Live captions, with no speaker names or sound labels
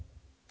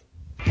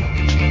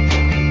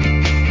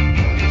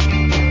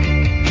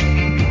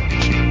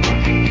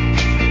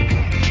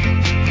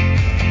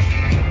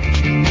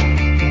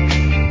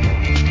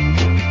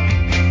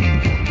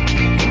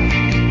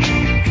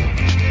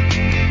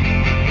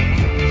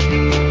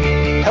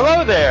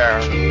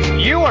there.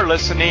 You are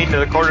listening to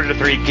the Quarter to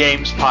Three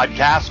Games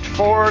podcast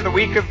for the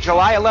week of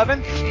July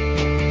 11th,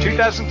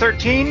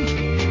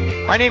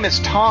 2013. My name is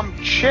Tom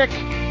Chick,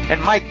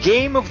 and my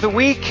game of the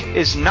week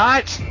is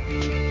not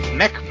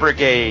Mech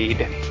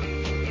Brigade.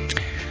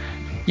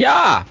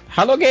 Yeah,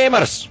 hello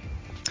gamers.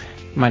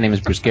 My name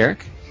is Bruce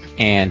Garrick,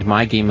 and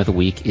my game of the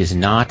week is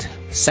not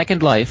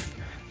Second Life,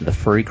 The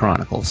Furry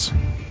Chronicles.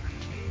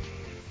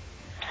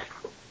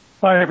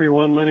 Hi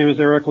everyone, my name is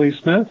Eric Lee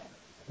Smith,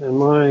 and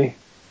my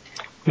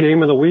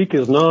game of the week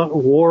is not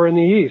War in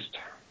the East.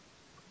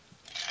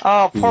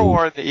 Oh, poor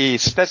War in the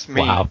East. That's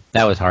mean. Wow,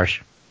 that was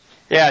harsh.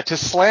 Yeah, to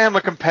slam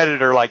a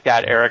competitor like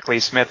that, Eric Lee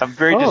Smith, I'm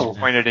very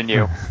disappointed in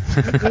you.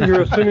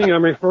 You're assuming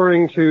I'm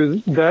referring to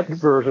that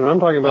version.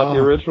 I'm talking about the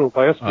original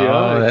by SPI.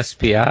 Oh,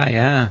 SPI,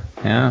 yeah.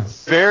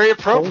 Very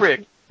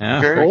appropriate. Yeah.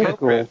 Very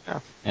appropriate.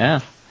 Yeah.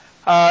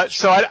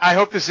 So I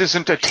hope this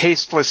isn't a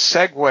tasteless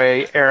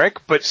segue, Eric,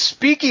 but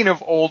speaking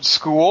of old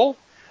school,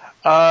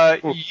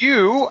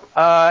 you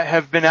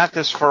have been at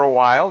this for a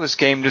while, this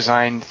game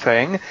design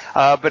thing,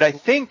 but I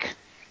think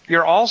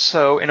you're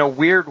also, in a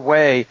weird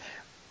way,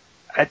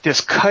 at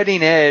this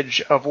cutting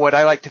edge of what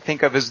I like to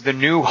think of as the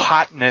new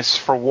hotness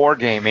for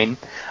wargaming.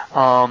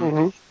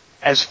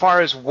 As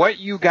far as what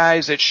you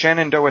guys at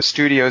Shenandoah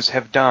Studios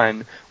have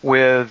done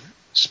with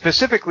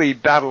specifically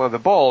Battle of the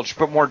Bulge,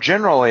 but more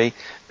generally,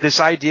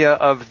 this idea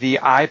of the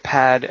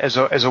iPad as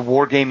a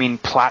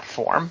wargaming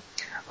platform.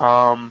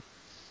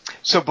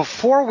 So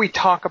before we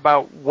talk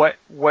about what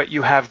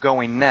you have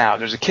going now,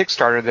 there's a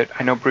Kickstarter that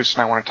I know Bruce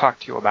and I want to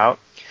talk to you about.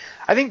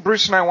 I think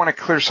Bruce and I want to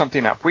clear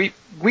something up.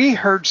 We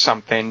heard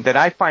something that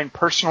I find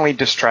personally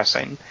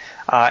distressing,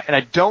 and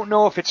I don't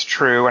know if it's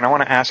true, and I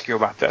want to ask you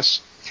about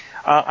this.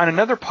 On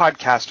another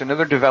podcast,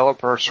 another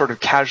developer sort of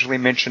casually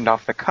mentioned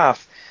off the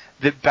cuff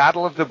that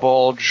Battle of the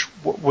Bulge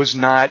was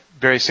not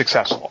very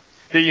successful.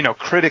 That,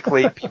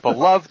 critically, people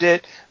loved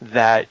it,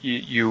 that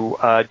you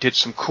did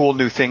some cool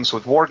new things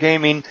with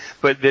wargaming,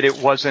 but that it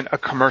wasn't a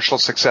commercial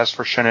success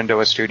for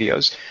Shenandoah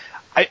Studios.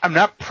 I'm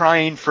not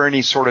prying for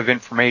any sort of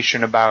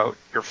information about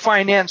your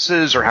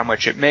finances or how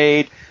much it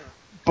made,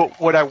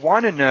 but what I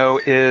want to know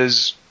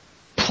is,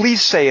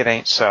 please say it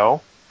ain't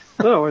so.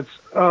 No, it's.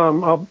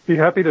 I'll be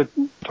happy to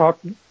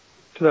talk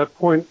to that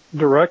point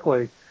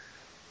directly.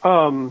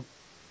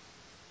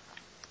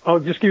 I'll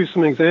just give you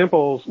some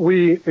examples.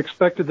 We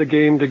expected the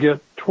game to get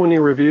 20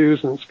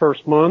 reviews in its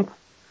first month.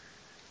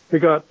 We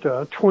got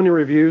 20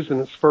 reviews in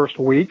its first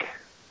week.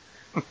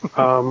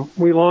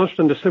 We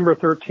launched on December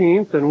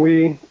 13th, and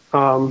we're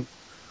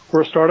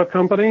a startup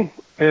company.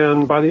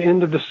 And by the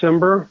end of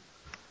December,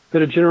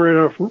 it had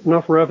generated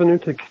enough revenue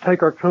to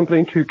take our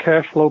company to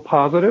cash flow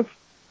positive.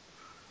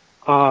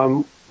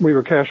 We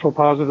were cash flow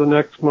positive the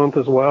next month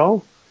as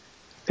well.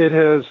 It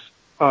has,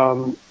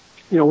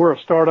 we're a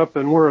startup,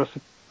 and we're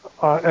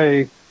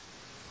an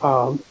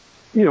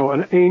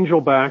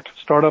angel-backed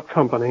startup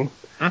company.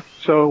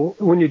 So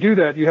when you do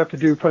that, you have to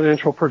do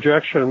financial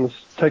projections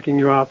taking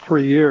you out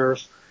 3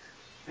 years.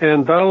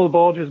 And Battle of the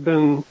Bulge has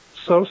been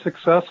so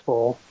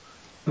successful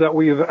that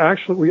we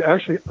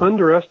actually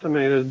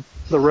underestimated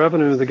the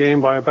revenue of the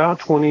game by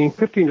about 15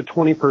 to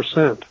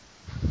 20%.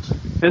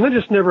 And that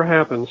just never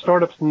happens.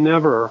 Startups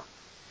never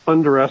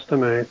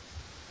underestimate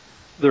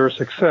their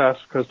success,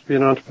 because to be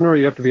an entrepreneur,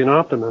 you have to be an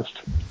optimist.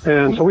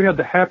 And so we had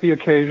the happy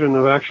occasion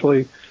of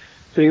actually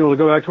being able to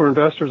go back to our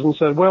investors and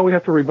said, well, we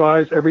have to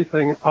revise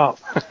everything up.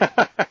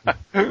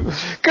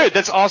 Good.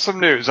 That's awesome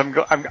news.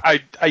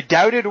 I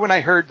doubted when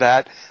I heard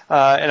that,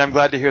 and I'm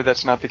glad to hear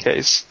that's not the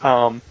case.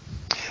 Now,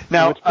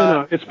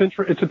 it's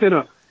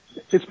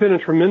been a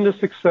tremendous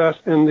success,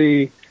 and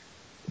the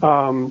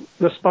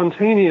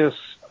spontaneous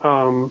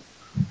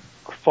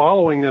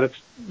following that it's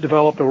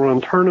developed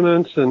around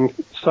tournaments and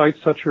sites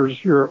such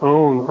as your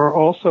own are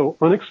also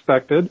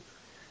unexpected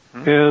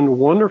and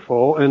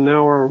wonderful, and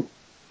now are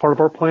part of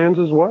our plans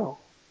as well.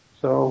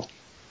 So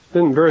it's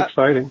been very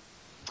exciting.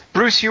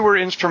 Bruce, you were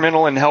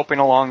instrumental in helping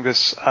along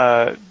this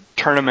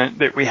tournament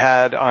that we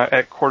had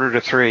at Quarter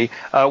to Three.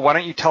 Why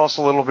don't you tell us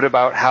a little bit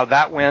about how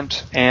that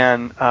went?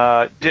 And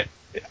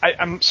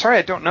I'm sorry,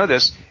 I don't know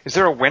this. Is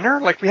there a winner?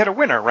 Like, we had a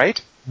winner,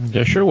 right?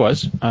 There sure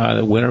was.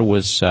 The winner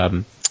was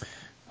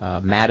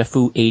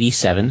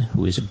Madafu87,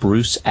 who is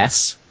Bruce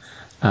S.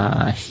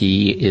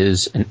 He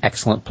is an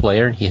excellent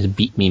player. He has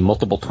beat me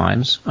multiple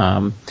times.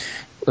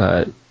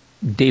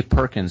 Dave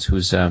Perkins,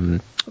 who's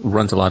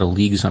runs a lot of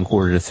leagues on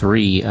Quarter to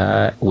Three,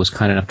 was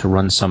kind enough to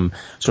run some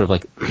sort of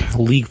like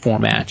league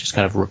format, just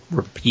kind of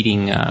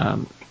repeating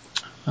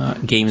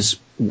games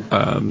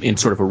in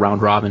sort of a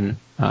round robin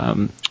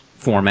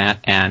format,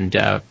 and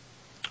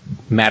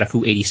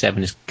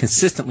Madafu87 is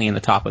consistently in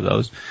the top of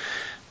those.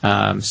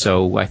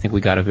 So I think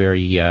we got a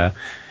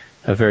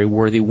very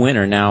worthy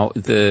winner. Now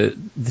the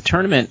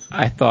tournament,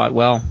 I thought,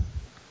 well,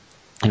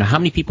 how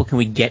many people can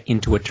we get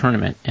into a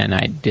tournament? And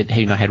I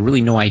had really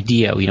no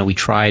idea. We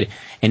tried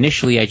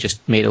initially. I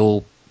just made a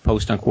little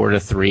post on Quarter to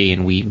Three,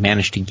 and we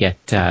managed to get,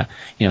 I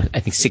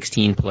think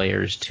 16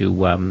 players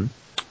to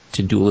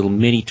to do a little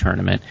mini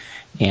tournament.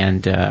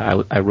 And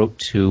I wrote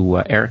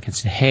to Eric and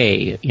said,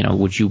 hey,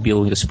 would you be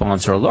willing to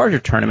sponsor a larger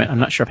tournament? I'm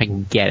not sure if I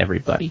can get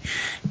everybody.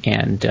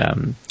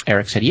 And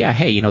Eric said, yeah,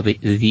 hey,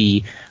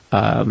 the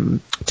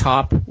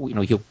top,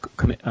 you'll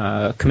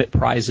commit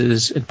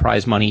prizes and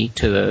prize money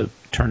to the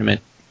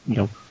tournament,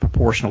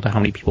 proportional to how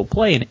many people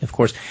play. And of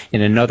course,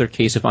 in another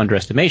case of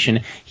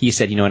underestimation, he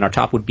said, and our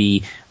top would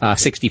be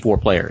 64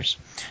 players.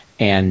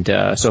 And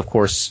so, of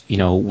course,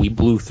 we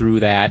blew through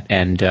that,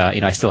 and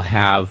I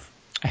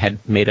had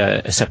made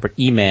a separate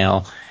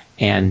email,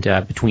 and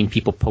between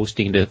people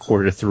posting to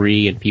Quarter to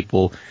Three and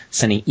people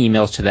sending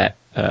emails to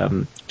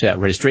that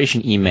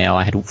registration email,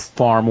 I had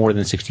far more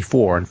than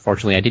 64.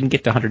 Unfortunately, I didn't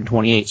get to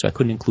 128, so I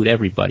couldn't include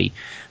everybody.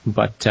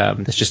 But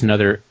that's just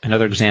another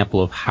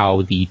example of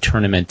how the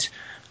tournament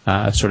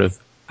sort of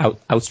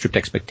outstripped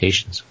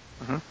expectations.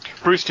 Mm-hmm.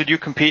 Bruce, did you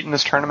compete in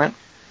this tournament?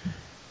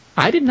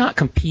 I did not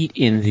compete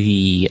in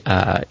the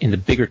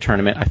bigger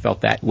tournament. I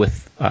felt that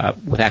with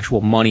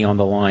actual money on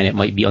the line, it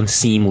might be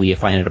unseemly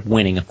if I ended up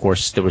winning. Of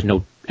course, there was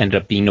ended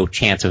up being no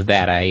chance of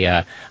that.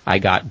 I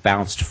got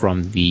bounced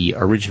from the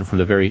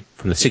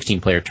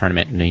 16-player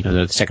tournament in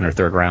the second or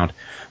third round.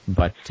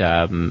 But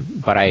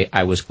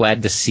I was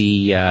glad to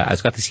see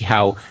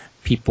how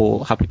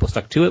people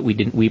stuck to it.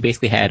 We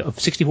basically had, of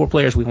 64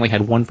 players, we only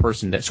had one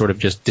person that sort of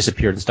just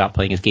disappeared and stopped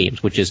playing his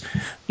games, which is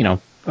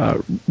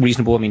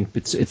reasonable. I mean,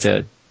 it's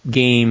a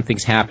game,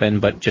 things happen,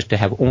 but just to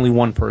have only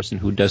one person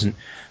who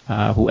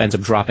ends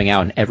up dropping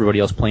out and everybody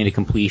else playing to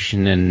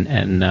completion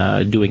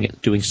and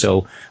doing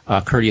so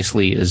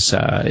courteously is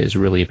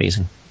really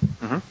amazing.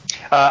 Mm-hmm.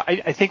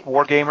 I think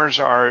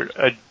wargamers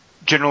are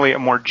generally a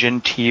more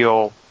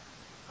genteel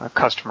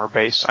customer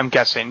base, I'm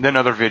guessing, than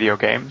other video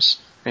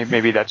games.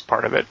 Maybe that's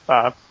part of it.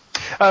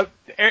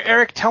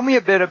 Eric, tell me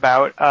a bit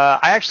about,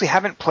 I actually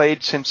haven't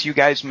played since you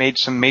guys made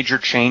some major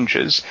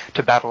changes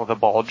to Battle of the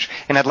Bulge,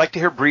 and I'd like to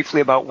hear briefly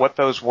about what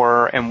those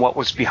were and what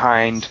was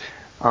behind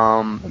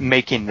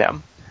making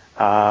them.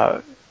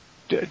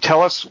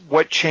 Tell us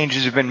what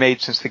changes have been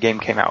made since the game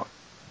came out.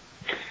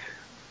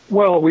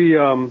 Well, we've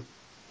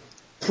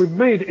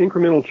made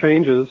incremental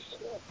changes.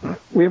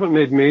 We haven't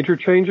made major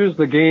changes.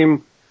 The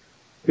game,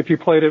 if you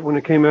played it when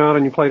it came out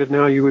and you played it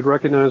now, you would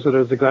recognize it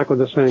as exactly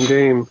the same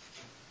game.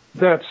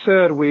 That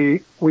said,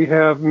 we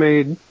have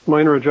made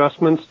minor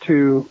adjustments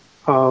to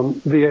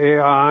the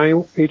AI.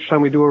 Each time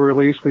we do a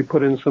release, we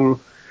put in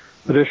some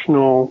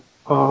additional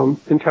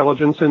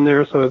intelligence in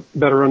there so it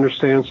better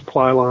understands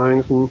supply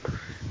lines and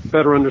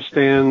better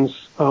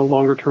understands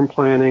longer-term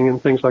planning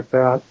and things like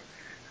that.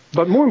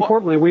 But more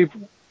importantly,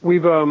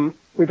 we've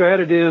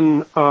added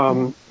in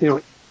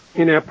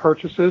in-app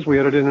purchases. We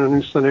added in a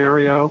new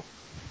scenario,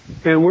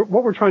 and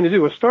what we're trying to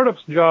do. A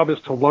startup's job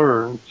is to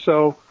learn.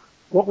 So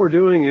what we're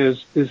doing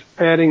is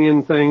adding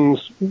in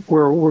things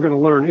where we're going to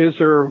learn. Is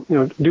there,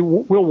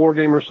 will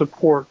wargamers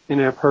support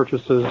in-app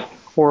purchases,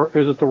 or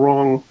is it the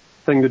wrong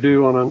thing to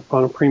do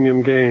on a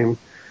premium game?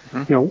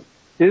 Mm-hmm.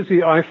 Is the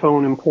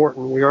iPhone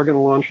important? We are going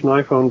to launch an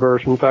iPhone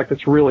version. In fact,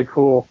 it's really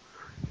cool.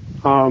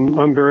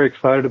 I'm very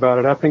excited about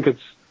it. I think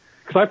it's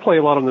because I play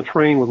a lot on the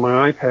train with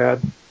my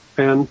iPad,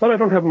 but I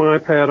don't have my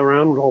iPad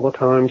around all the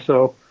time.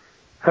 So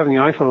having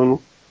the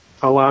iPhone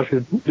allows you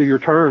to do your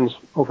turns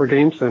over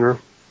Game Center.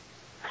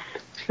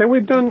 And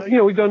we've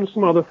done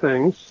some other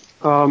things.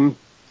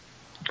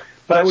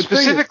 But I would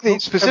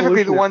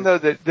specifically the one though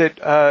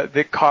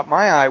that caught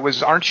my eye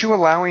was, aren't you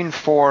allowing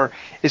for,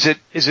 is it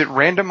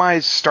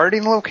randomized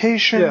starting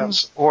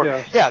locations? Yes. Or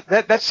yes. Yeah,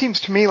 that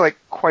seems to me like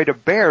quite a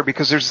bear,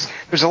 because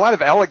there's a lot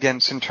of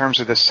elegance in terms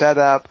of the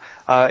setup.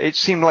 It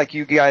seemed like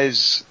you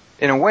guys,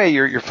 in a way,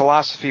 your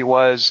philosophy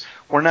was,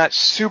 we're not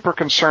super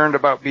concerned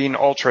about being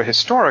ultra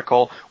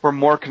historical. We're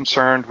more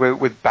concerned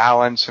with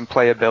balance and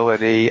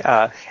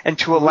playability, and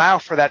to allow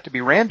for that to be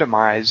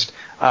randomized.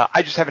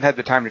 I just haven't had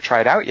the time to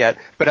try it out yet,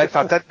 but I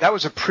thought that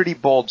was a pretty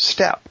bold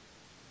step.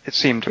 It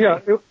seemed to me. Yeah,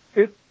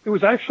 it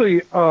was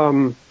actually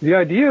the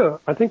idea,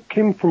 I think,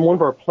 came from one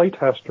of our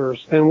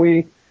playtesters, and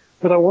we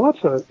thought, well,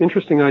 that's an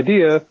interesting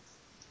idea.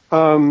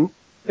 And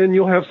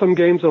you'll have some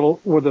games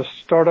where the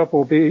startup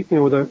will be,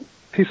 the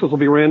pieces will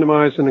be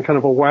randomized in a kind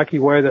of a wacky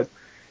way that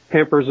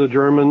hampers the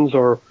Germans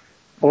or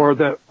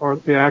the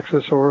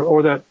Axis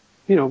or that,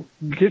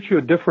 gets you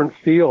a different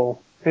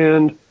feel.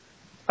 And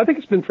I think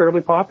it's been fairly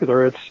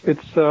popular.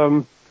 It's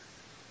not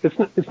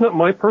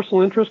my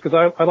personal interest,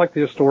 because I like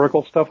the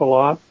historical stuff a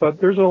lot, but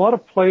there's a lot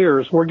of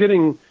players. We're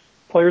getting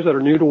players that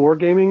are new to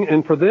wargaming,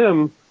 and for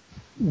them,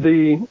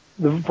 the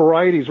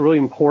variety is really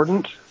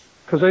important,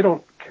 because they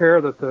don't care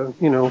that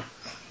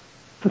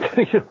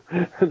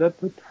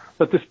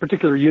that this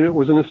particular unit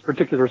was in this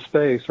particular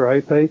space,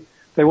 right?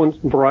 They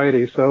want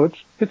variety, so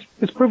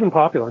it's proven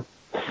popular.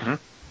 Mm-hmm.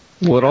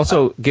 Well, it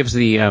also gives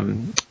the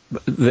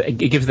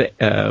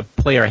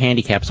player a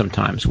handicap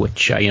sometimes,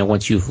 which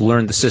once you've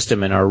learned the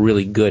system and are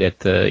really good at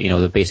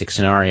the basic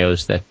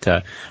scenarios, that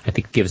I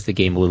think gives the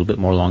game a little bit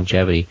more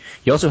longevity.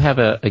 You also have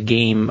a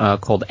game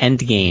called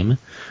Endgame,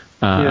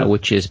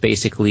 which is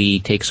basically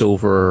takes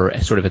over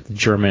sort of at the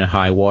German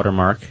high water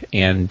mark,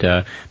 and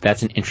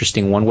that's an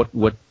interesting one.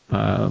 What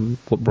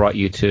brought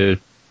you to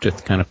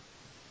kind of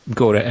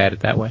go to add it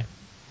that way?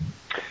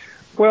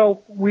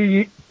 Well,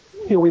 we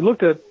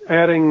looked at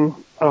adding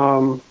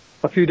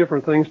a few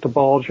different things to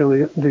Bulge,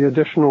 and the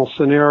additional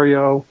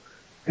scenario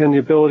and the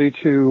ability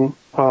to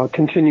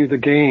continue the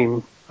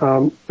game.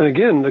 And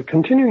again,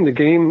 continuing the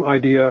game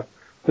idea,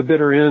 the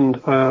bitter end,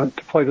 to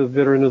play to the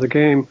bitter end of the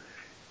game,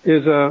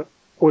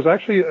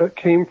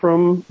 came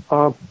from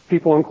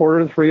people on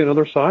Quarter 3 and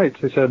other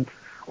sites. They said,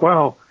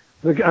 "Wow,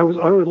 I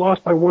only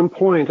lost by 1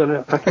 point,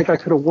 and I think I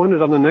could have won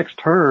it on the next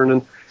turn."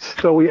 And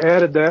so we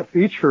added that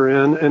feature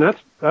in, and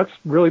that's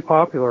really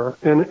popular.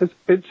 And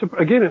it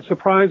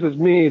surprises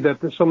me that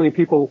so many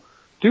people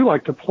do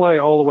like to play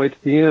all the way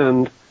to the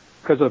end,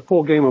 because a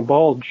full game of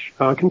Bulge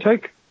can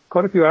take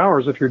quite a few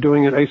hours if you're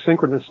doing it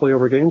asynchronously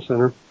over Game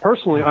Center.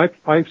 Personally,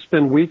 I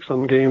spend weeks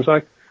on games.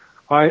 I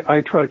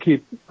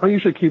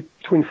usually keep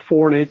between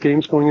 4 and 8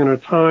 games going in at a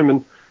time,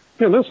 and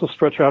this will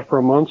stretch out for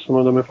a month. Some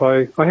of them. If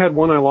I had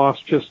one I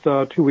lost just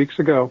 2 weeks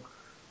ago,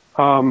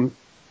 that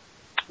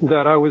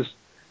I was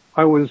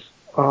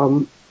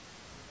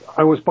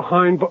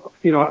behind.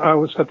 I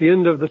was at the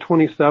end of the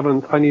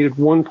 27th. I needed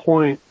 1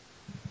 point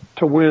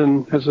to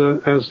win as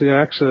the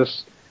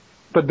Axis,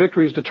 but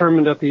victory is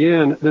determined at the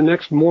end. The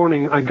next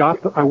morning,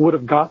 I would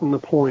have gotten the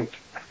point.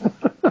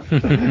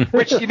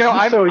 Which so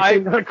we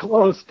came that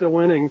close to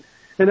winning.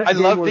 And I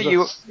love that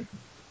you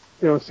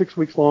 6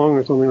 weeks long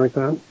or something like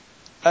that.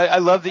 I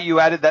love that you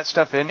added that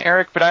stuff in,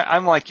 Eric, but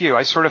I'm like you.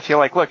 I sort of feel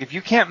like, look, if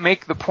you can't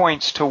make the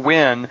points to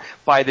win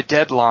by the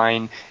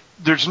deadline,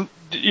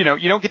 you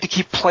don't get to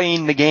keep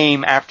playing the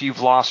game after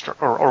you've lost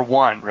or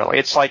won, really.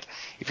 It's like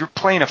if you're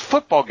playing a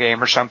football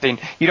game or something,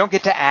 you don't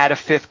get to add a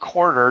fifth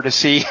quarter to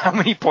see how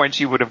many points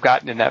you would have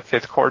gotten in that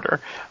fifth quarter.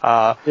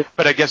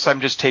 But I guess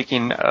I'm just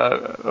taking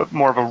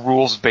more of a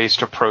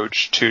rules-based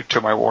approach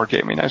to my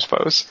wargaming, I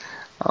suppose.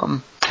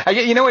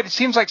 It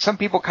seems like some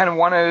people kind of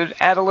want to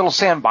add a little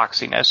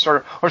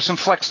sandboxiness or some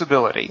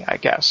flexibility, I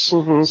guess.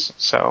 Mm-hmm.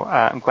 So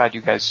I'm glad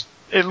you guys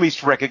at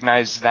least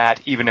recognize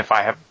that, even if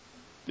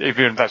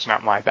that's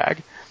not my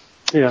bag.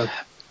 Yeah.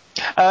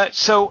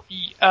 So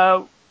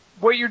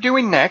what you're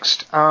doing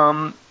next,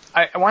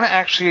 I want to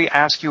actually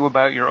ask you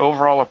about your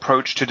overall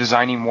approach to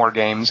designing war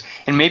games,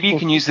 and maybe you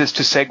can use this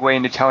to segue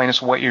into telling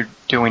us what you're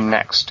doing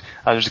next.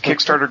 There's a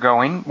Kickstarter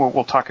going.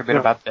 We'll talk a bit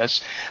about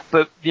this.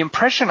 But the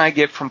impression I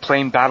get from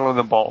playing Battle of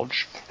the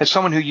Bulge, as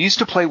someone who used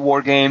to play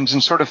war games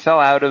and sort of fell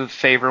out of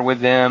favor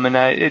with them, and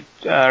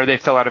or they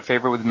fell out of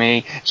favor with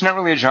me, it's not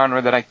really a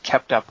genre that I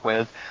kept up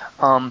with.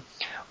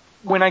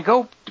 When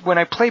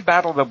I play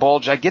Battle of the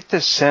Bulge, I get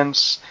this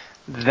sense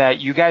that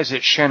you guys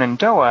at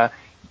Shenandoah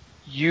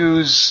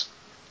use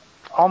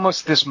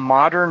almost this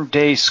modern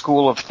day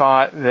school of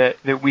thought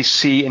that we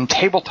see in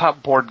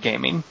tabletop board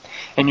gaming.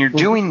 And you're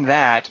doing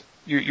that,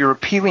 you're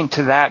appealing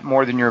to that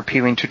more than you're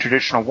appealing to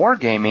traditional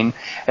wargaming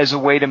as a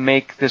way to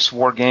make this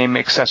war game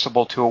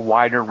accessible to a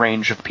wider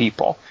range of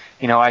people.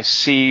 I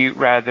see,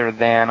 rather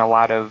than a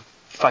lot of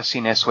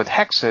fussiness with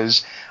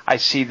hexes, I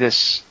see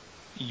this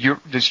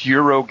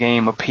Euro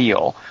game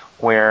appeal,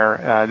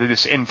 where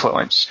this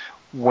influence,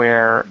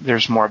 where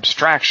there's more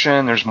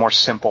abstraction, there's more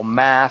simple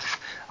math,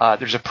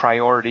 there's a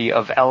priority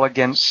of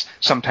elegance,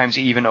 sometimes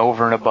even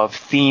over and above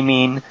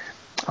theming.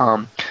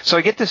 So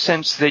I get the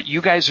sense that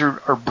you guys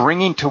are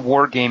bringing to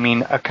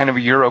wargaming a kind of a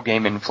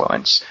Eurogame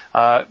influence.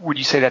 Would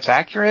you say that's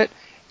accurate?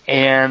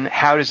 And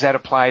how does that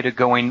apply to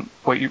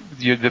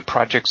the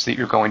projects that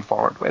you're going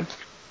forward with?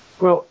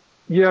 Well,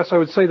 yes, I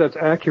would say that's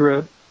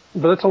accurate,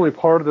 but that's only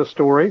part of the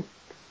story.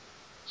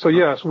 So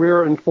yes,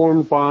 we're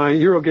informed by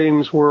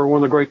Eurogames. Were one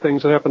of the great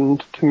things that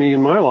happened to me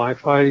in my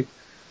life. I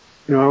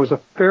was a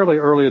fairly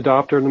early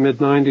adopter in the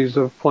mid-'90s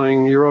of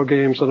playing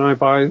Eurogames, and I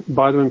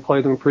buy them and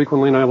play them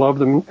frequently, and I love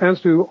them,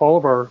 as do all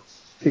of our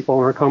people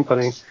in our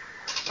company.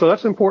 So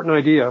that's an important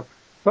idea.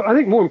 But I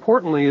think more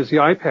importantly is the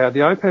iPad.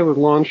 The iPad was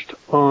launched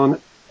on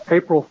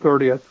April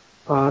 30th,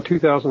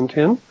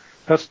 2010.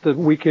 That's the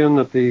weekend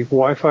that the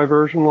Wi-Fi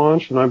version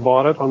launched, and I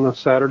bought it on the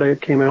Saturday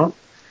it came out.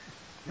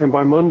 And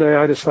by Monday,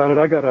 I decided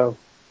I got to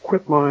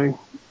quit my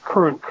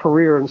current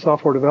career in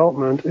software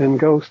development and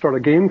go start a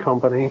game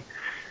company,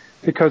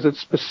 because it's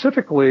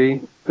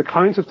specifically the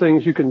kinds of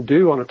things you can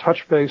do on a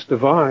touch-based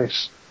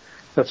device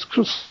that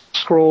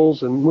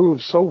scrolls and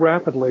moves so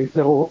rapidly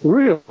that will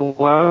really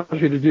allow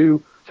you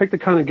to take the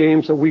kind of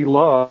games that we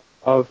love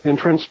and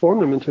transform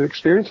them into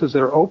experiences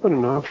that are open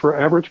enough for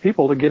average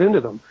people to get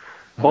into them.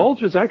 Mm-hmm.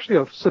 Bulge is actually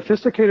a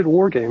sophisticated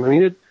war game. I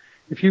mean,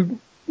 if you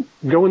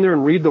go in there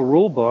and read the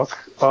rule book,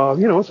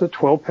 it's a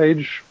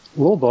 12-page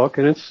rule book,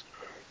 and it's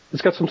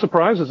got some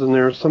surprises in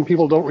there. Some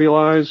people don't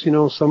realize,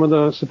 some of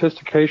the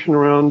sophistication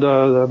around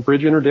the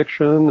bridge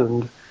interdiction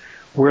and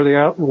where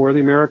the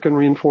American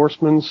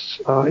reinforcements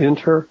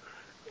enter.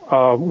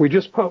 We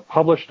just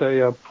published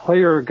a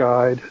player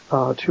guide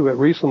to it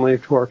recently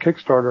to our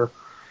Kickstarter.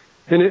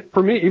 And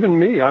for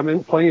me, I've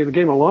been playing the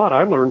game a lot.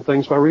 I learned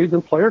things by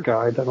reading the player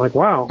guide. I'm like,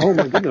 wow, oh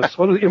my goodness,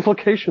 what are the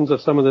implications of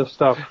some of this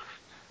stuff?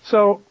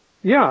 So,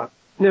 yeah.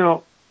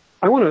 Now,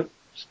 I want to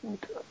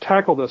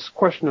tackle this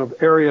question of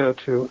area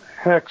to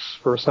hex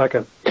for a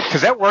second.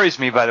 Because that worries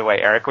me, by the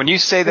way, Eric. When you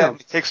say that in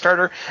the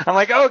Kickstarter, I'm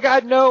like, oh,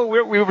 God, no,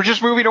 we were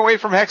just moving away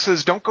from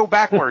hexes. Don't go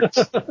backwards.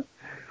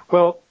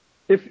 Well,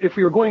 if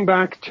we were going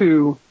back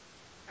to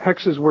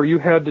hexes where you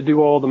had to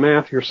do all the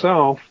math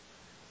yourself,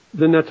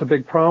 then that's a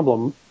big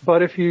problem.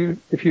 But if you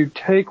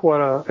take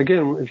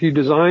if you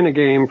design a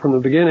game from the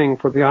beginning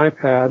for the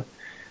iPad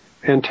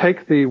and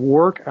take the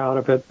work out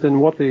of it, then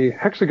what the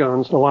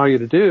hexagons allow you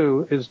to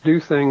do is do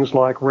things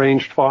like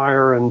ranged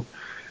fire and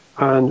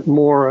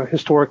more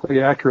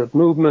historically accurate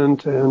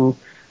movement and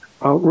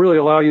really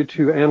allow you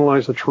to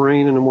analyze the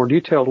terrain in a more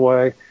detailed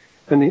way.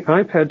 And the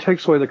iPad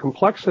takes away the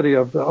complexity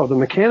of the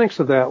mechanics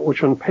of that,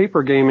 which on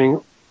paper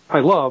gaming I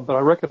love, but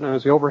I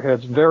recognize the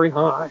overhead's very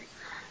high.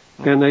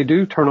 And they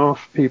do turn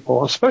off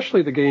people,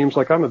 especially the games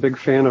like I'm a big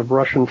fan of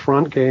Russian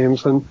front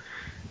games. And,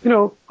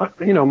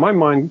 my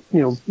mind,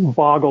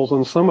 boggles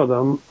on some of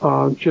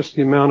them, just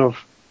the amount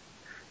of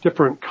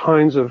different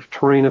kinds of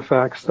terrain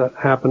effects that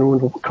happen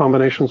with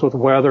combinations with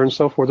weather and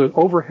so forth. The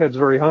overhead's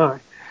very high.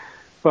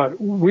 But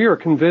we are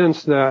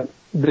convinced that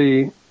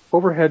the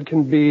overhead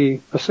can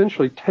be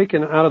essentially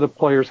taken out of the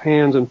player's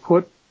hands and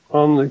put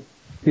on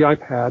the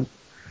iPad,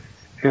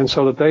 and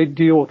so that they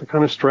deal with the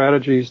kind of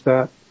strategies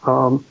that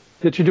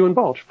you do in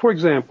Bulge. For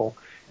example,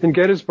 in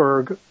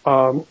Gettysburg,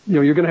 you're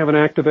going to have an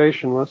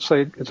activation. Let's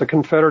say it's a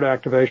Confederate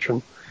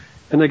activation,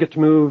 and they get to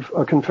move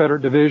a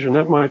Confederate division.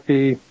 That might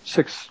be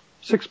six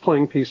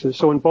playing pieces.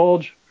 So in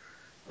Bulge,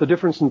 the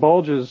difference in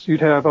Bulge is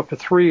you'd have up to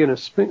 3 in a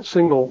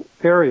single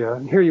area,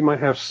 and here you might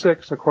have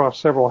 6 across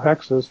several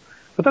hexes.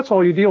 But that's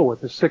all you deal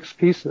with is 6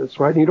 pieces,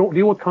 right? And you don't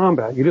deal with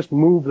combat. You just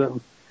move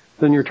them.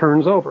 Then your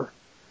turn's over.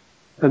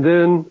 And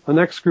then the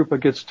next group that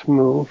gets to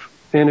move.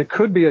 And it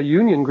could be a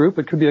Union group.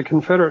 It could be a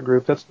Confederate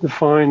group. That's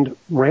defined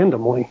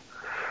randomly.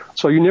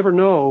 So you never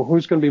know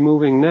who's going to be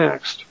moving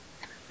next.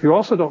 You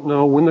also don't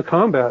know when the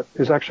combat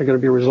is actually going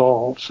to be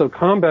resolved. So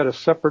combat is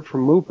separate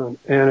from movement,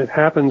 and it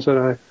happens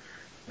in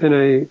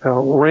a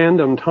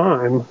random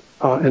time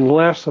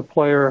unless a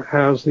player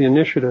has the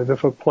initiative.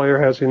 If a player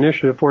has the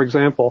initiative, for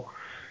example,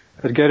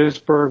 at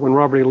Gettysburg, when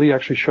Robert E. Lee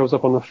actually shows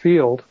up on the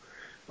field,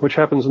 which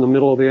happens in the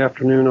middle of the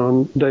afternoon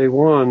on day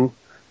one,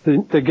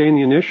 they gain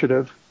the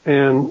initiative,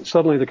 and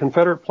suddenly the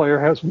Confederate player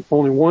has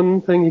only one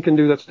thing he can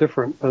do that's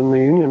different than the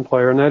Union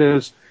player, and that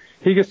is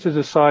he gets to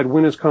decide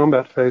when his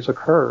combat phase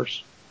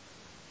occurs.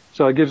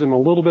 So it gives him a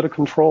little bit of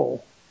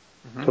control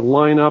to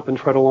line up and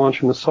try to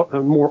launch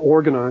a more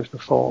organized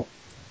assault.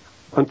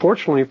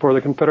 Unfortunately for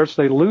the Confederates,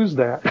 they lose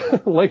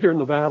that later in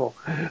the battle.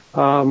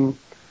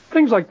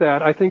 Things like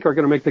that, I think, are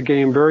going to make the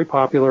game very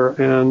popular,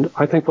 and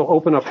I think they'll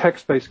open up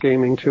hex-based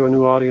gaming to a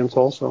new audience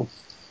also.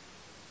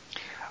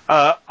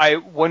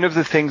 One of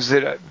the things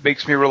that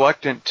makes me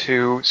reluctant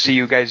to see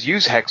you guys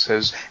use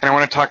hexes, and I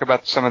want to talk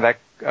about some of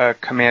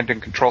that command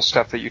and control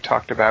stuff that you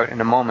talked about in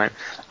a moment,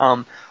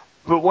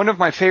 but one of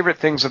my favorite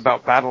things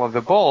about Battle of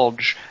the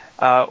Bulge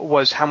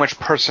was how much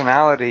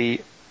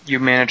personality you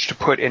managed to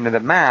put into the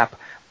map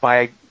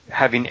by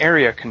having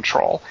area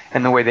control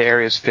and the way the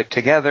areas fit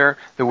together,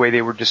 the way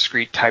they were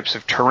discrete types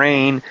of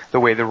terrain, the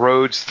way the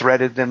roads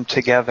threaded them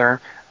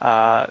together.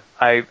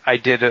 I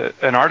did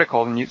an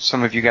article, and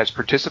some of you guys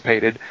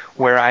participated,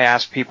 where I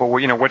asked people,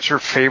 what's your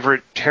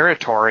favorite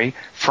territory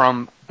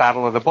from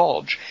Battle of the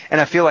Bulge? And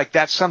I feel like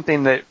that's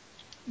something that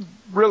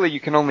really you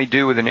can only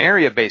do with an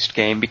area-based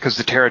game because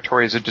the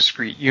territory is a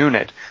discrete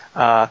unit.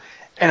 And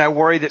I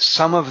worry that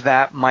some of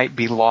that might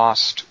be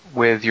lost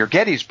with your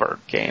Gettysburg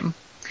game.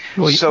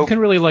 Well, you can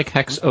really like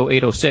Hex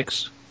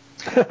 0806.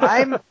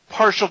 I'm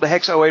partial to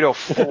Hex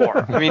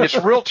 0804. I mean, it's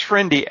real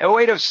trendy.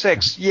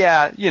 0806,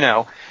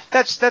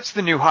 that's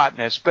the new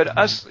hotness. But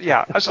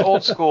us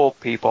old school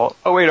people,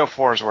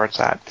 0804 is where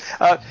it's at.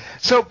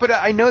 But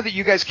I know that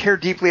you guys care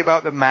deeply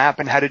about the map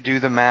and how to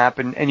do the map,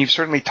 and you've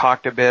certainly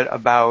talked a bit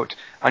about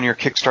on your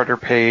Kickstarter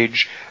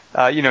page.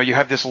 You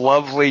have this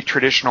lovely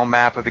traditional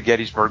map of the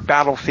Gettysburg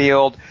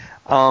battlefield.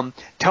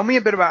 Tell me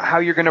a bit about how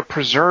you're going to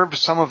preserve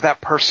some of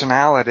that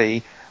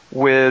personality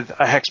with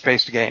a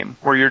hex-based game,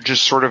 where you're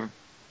just sort of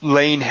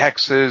laying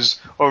hexes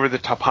over the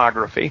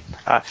topography.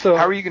 How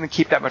are you going to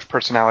keep that much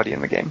personality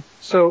in the game?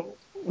 So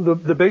the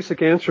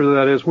basic answer to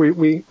that is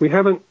we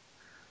haven't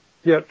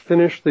yet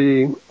finished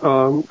the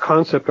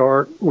concept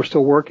art. We're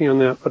still working on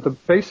that. But the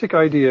basic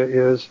idea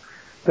is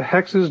the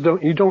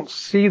hexes you don't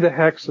see the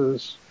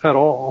hexes at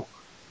all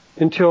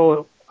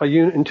until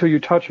you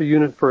touch a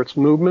unit for its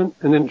movement,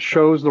 and then it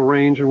shows the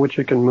range in which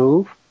it can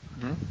move.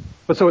 Mm-hmm.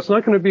 But so it's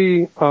not going to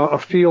be a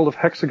field of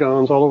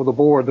hexagons all over the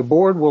board. The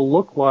board will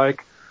look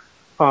like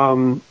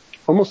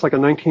almost like a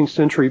 19th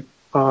century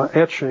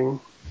etching.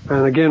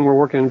 And again, we're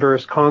working on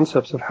various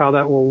concepts of how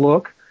that will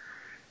look.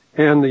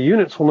 And the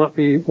units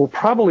will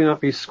probably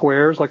not be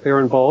squares like they are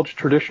in Bulge,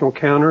 traditional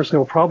counters. They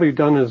will probably be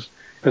done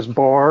as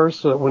bars,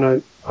 so that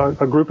when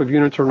a group of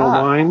units are in a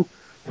line,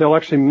 they'll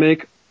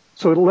actually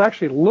so it'll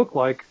actually look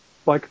like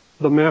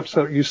the maps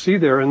that you see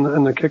there in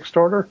the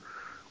Kickstarter,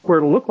 where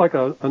it'll look like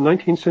a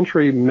 19th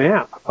century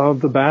map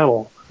of the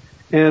battle.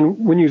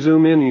 And when you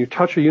zoom in and you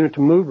touch a unit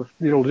to move,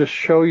 it'll just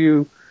show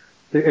you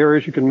the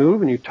areas you can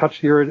move, and you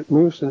touch the area that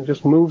moves, and it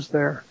just moves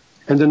there.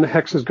 And then the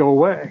hexes go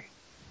away.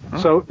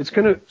 So it's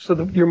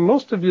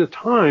most of the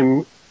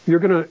time, you're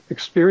going to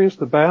experience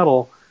the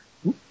battle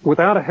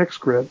without a hex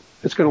grid.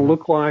 It's going to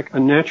look like a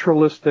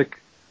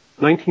naturalistic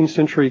 19th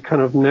century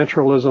kind of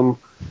naturalism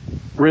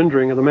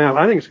rendering of the map.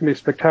 I think it's going to be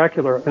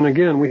spectacular. And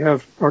again, we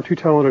have our two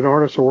talented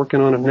artists are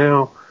working on it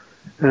now.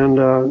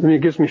 And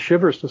it gives me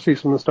shivers to see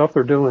some of the stuff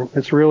they're doing.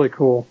 It's really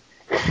cool.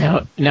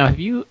 Now have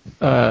you,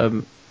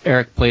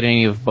 Eric, played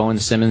any of Bowen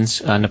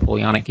Simmons'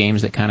 Napoleonic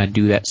games that kind of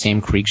do that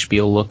same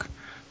Kriegspiel look,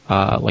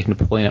 like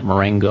Napoleon at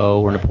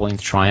Marengo or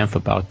Napoleon's Triumph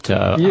about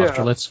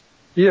Austerlitz?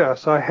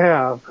 Yes, I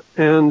have.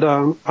 And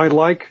I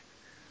like,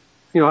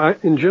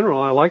 in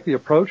general, I like the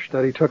approach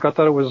that he took. I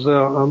thought it was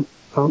a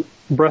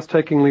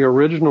breathtakingly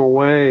original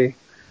way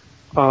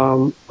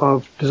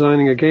of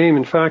designing a game.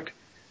 In fact,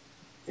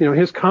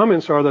 his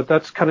comments are that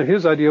that's kind of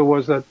his idea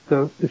was that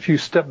if you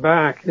step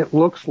back, it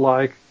looks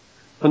like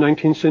a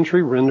 19th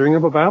century rendering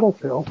of a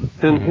battlefield.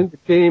 And the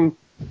game,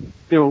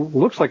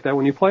 looks like that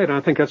when you play it. And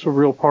I think that's a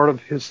real part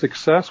of his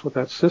success with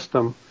that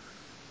system.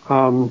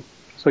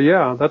 So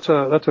yeah, that's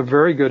a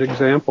very good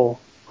example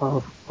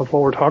of what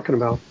we're talking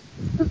about.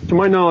 To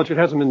my knowledge, it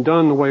hasn't been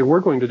done the way we're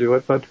going to do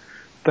it, but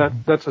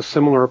that's a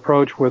similar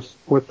approach with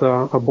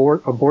a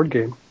board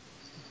game.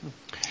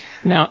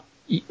 Now,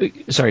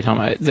 sorry, Tom.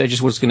 I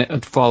just was going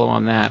to follow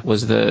on that.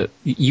 Was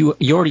you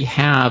already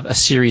have a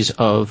series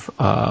of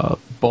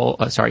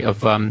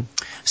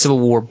Civil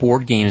War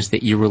board games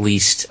that you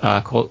released?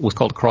 Was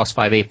called Across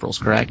 5 Aprils,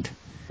 correct?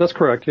 That's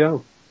correct. Yeah.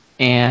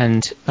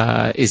 And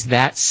is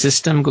that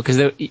system, because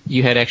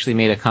you had actually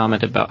made a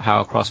comment about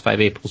how Across 5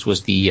 Aprils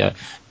was the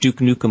Duke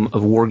Nukem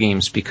of war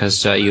games,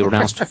 because you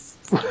announced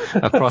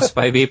Across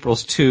 5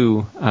 Aprils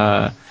 2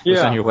 was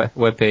on your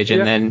webpage,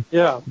 and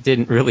then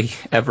didn't really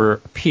ever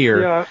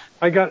appear. Yeah,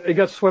 it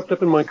got swept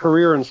up in my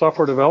career in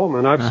software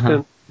development. I've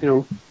spent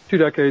 2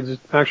 decades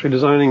actually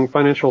designing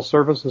financial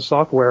services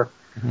software.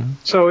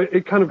 So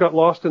it kind of got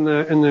lost in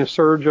the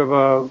surge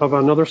of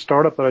another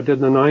startup that I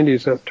did in the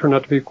 90s that turned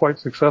out to be quite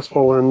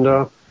successful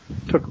and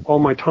took all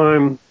my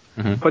time.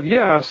 But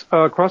yes,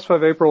 Across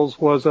 5 Aprils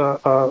was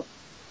a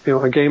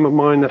game of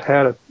mine that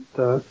had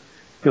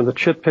the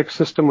chit pick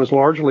system was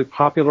largely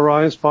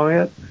popularized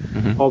by it.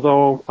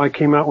 Although I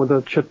came out with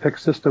a chit pick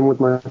system with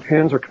my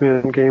Panzer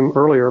Command game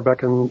earlier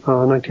back in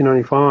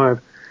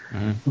 1995.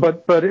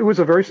 But it was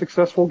a very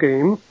successful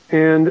game,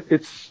 and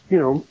it's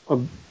a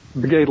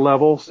brigade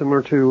level,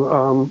 similar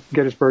to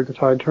Gettysburg: The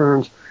Tide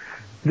Turns.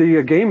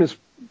 The game is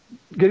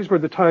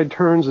Gettysburg: The Tide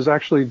Turns is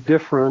actually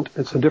different.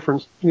 It's a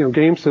different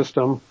game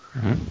system,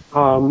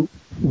 but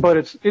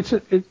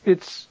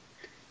it's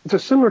a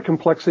similar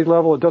complexity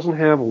level. It doesn't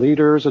have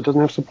leaders. It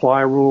doesn't have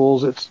supply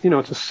rules. It's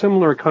a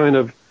similar kind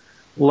of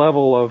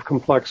level of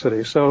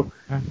complexity. So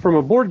from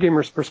a board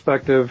gamer's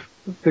perspective,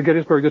 the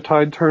Gettysburg: The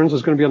Tide Turns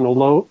is going to be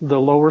on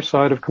the lower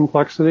side of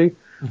complexity.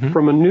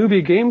 From a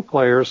newbie game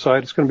player's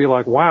side, it's going to be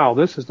like, wow,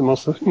 this is the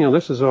most,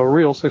 this is a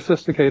real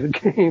sophisticated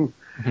game.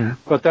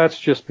 But that's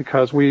just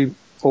because we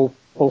old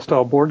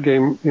style board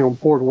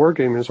war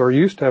gamers are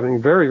used to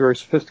having very, very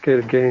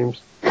sophisticated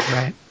games.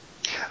 Right.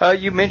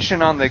 You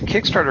mentioned on the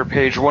Kickstarter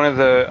page one of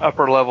the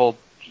upper level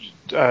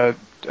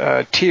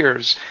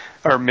tiers,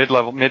 or mid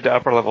to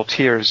upper level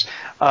tiers.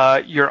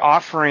 You're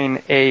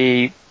offering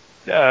a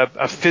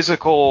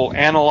physical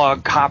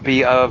analog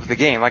copy of the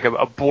game, like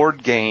a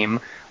board game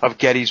of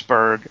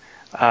Gettysburg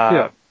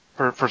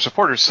for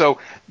supporters. So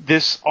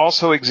this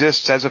also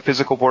exists as a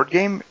physical board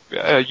game.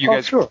 You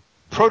guys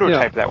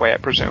prototype that way, I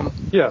presume.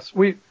 Yes,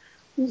 we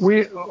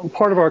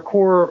part of our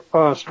core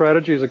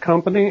strategy as a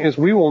company is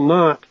we will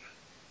not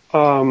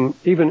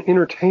even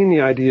entertain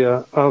the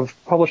idea of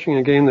publishing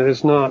a game that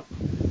is not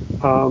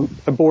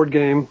a board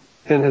game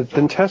and has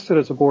been tested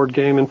as a board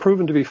game and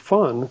proven to be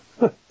fun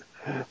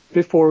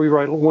before we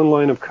write one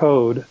line of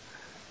code.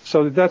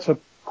 So that's a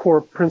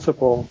core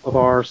principle of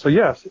ours. So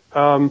yes,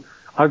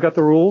 I've got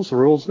the rules. The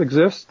rules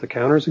exist. The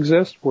counters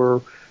exist.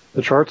 The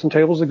charts and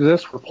tables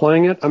exist. We're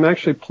playing it. I'm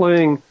actually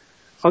playing.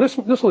 This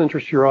will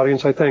interest your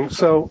audience, I think.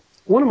 So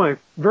one of my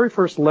very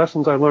first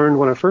lessons I learned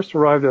when I first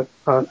arrived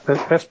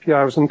at SPI,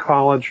 I was in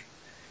college,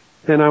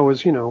 and I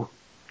was 20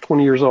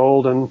 years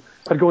old, and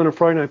I'd go in on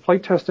Friday night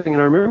playtesting, and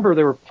I remember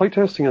they were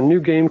playtesting a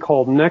new game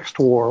called Next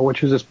War,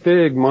 which is this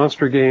big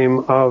monster game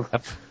of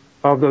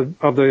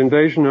the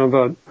invasion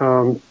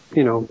of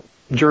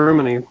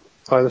Germany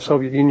by the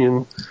Soviet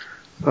Union,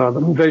 the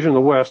invasion of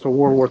the West, a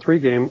World War III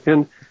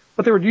game.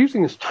 But they were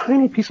using this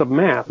tiny piece of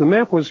map. The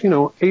map was,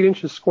 8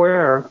 inches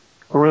square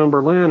around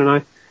Berlin.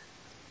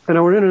 And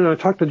I went in and I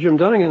talked to Jim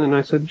Dunnigan and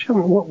I said, Jim,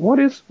 what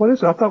is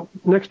it? I thought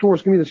Next War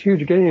was going to be this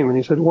huge game. And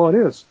he said, well, it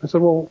is. I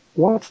said, well,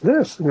 what's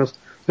this? And he goes,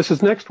 this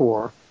is Next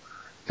War.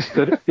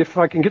 That if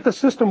I can get the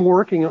system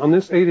working on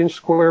this 8-inch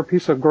square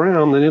piece of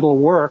ground, then it'll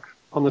work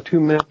on the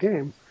 2-map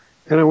game.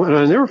 And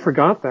I never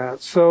forgot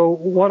that. So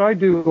what I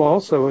do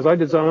also is I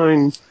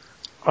design,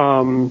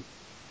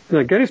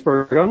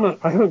 Gettysburg,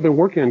 I haven't been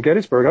working on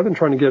Gettysburg. I've been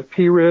trying to get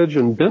Pea Ridge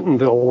and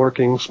Bentonville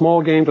working,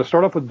 small games. I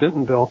start off with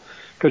Bentonville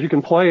because you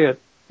can play it,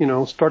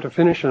 start to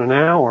finish in an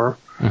hour.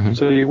 Mm-hmm.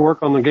 So you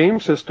work on the game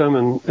system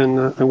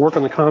and work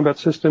on the combat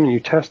system, and you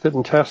test it,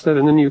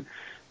 and then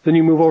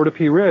you move over to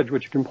Pea Ridge,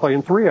 which you can play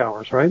in 3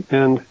 hours, right?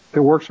 And it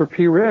works for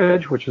Pea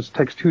Ridge, which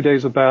takes 2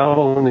 days of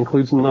battle and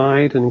includes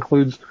night and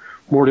includes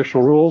more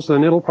additional rules,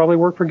 then it'll probably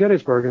work for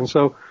Gettysburg. And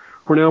so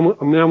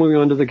I'm now moving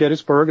on to the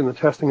Gettysburg and the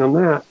testing on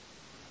that.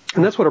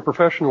 And that's what a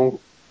professional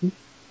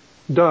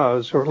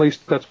does, or at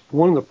least that's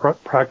one of the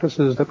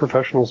practices that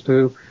professionals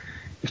do,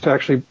 is to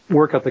actually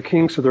work out the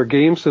kinks of their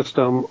game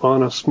system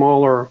on a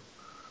smaller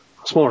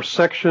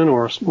section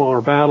or a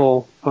smaller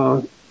battle,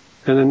 and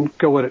then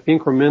go at it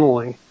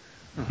incrementally.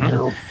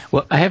 Mm-hmm.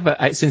 Well, I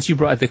have since you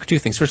brought the two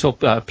things. First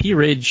of all, Pea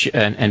Ridge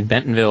and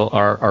Bentonville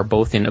are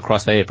both in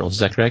Across 5 Aprils. Is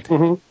that correct?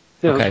 Mm-hmm.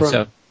 Yeah, okay, that's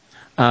right.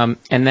 So,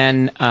 and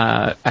then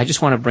I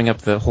just want to bring up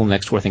the whole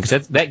Next War thing,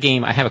 because that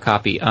game, I have a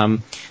copy that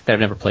I've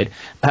never played,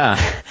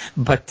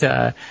 but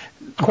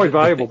quite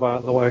valuable,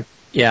 by the way.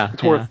 Yeah,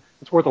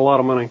 it's worth a lot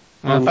of money.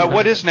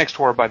 What is Next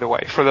War, by the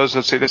way? For those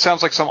that say that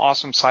sounds like some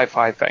awesome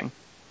sci-fi thing.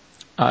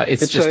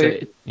 It's just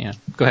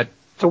go ahead.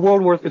 It's a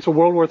World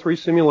War III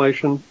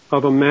simulation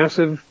of a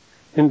massive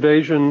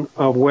invasion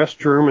of West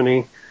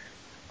Germany,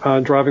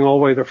 driving all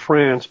the way to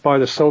France by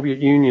the Soviet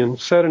Union,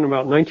 set in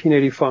about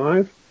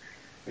 1985.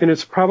 And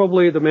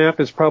the map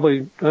is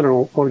probably, I don't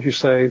know, what would you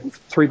say,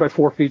 3 by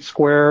 4 feet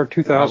square,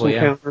 2,000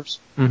 counters.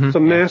 Mm-hmm. It's a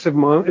massive,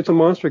 it's a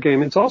monster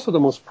game. It's also the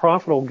most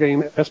profitable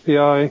game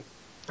SPI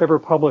ever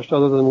published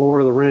other than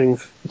Lord of the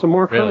Rings. It's a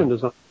Mark Herman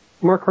design.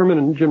 Mark Herman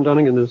and Jim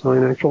Dunnigan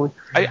design, actually.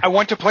 I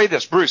want to play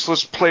this. Bruce,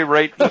 let's play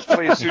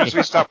as soon as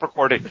we stop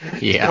recording.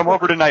 Yeah. Come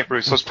over tonight,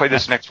 Bruce. Let's play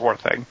this Next War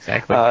thing.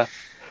 Exactly.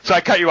 So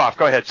I cut you off.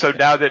 Go ahead. So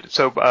now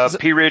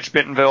Pea Ridge,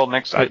 Bentonville,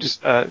 Next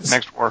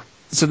War.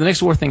 So the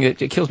Next War thing, it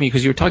kills me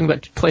because you were talking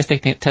about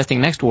testing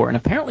Next War, and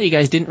apparently you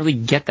guys didn't really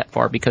get that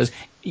far, because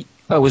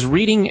I was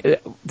reading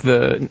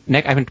I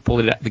haven't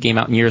pulled the game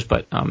out in years,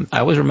 but I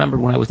always remembered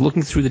when I was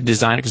looking through the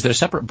designer, because there's a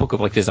separate book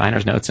of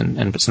designer's notes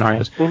and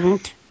scenarios,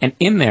 mm-hmm. and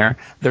in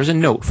there's a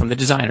note from the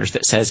designers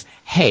that says,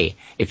 "Hey,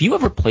 if you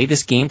ever play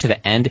this game to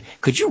the end,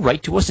 could you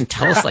write to us and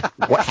tell us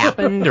what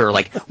happened, or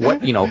what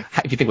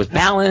if you think it was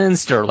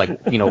balanced, or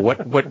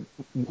what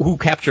who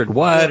captured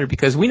what, or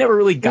because we never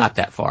really got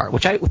that far,"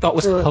 which I thought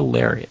was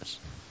hilarious.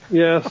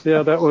 Yes,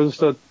 yeah, that was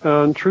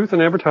Truth in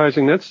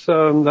Advertising. That's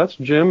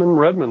Jim and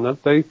Redmond.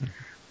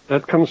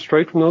 That comes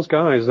straight from those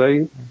guys.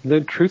 They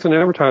did Truth in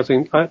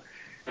Advertising.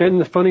 And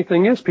the funny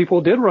thing is,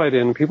 people did write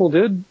in. People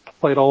did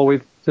play it all the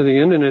way to the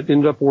end, and it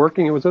ended up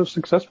working. It was a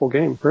successful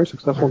game, very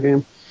successful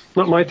game.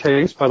 Not my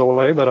taste, by the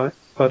way, but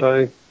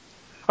I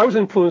was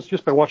influenced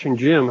just by watching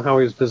Jim, how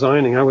he was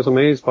designing. I was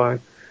amazed by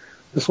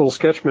this little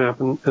sketch map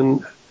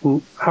and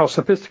how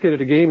sophisticated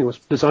a game he was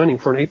designing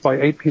for an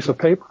 8x8 piece of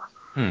paper.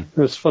 It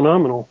was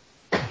phenomenal.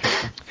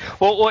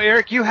 Well,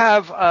 Eric, you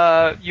have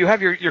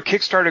your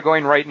Kickstarter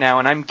going right now,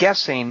 and I'm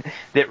guessing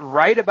that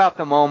right about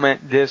the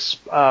moment this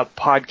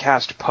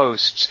podcast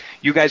posts,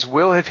 you guys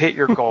will have hit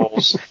your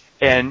goals,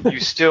 and you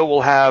still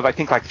will have, I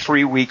think,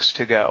 3 weeks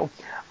to go.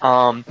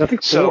 I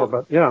think so,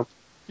 but yeah.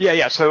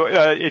 Yeah. So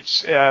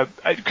it's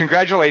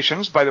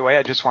congratulations, by the way.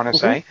 I just want to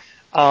say.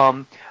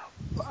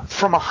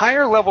 From a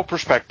higher level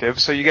perspective,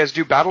 so you guys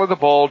do Battle of the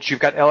Bulge,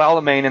 you've got El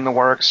Alamein in the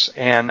works,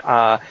 and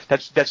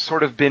that's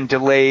sort of been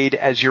delayed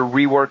as you're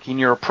reworking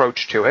your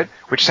approach to it,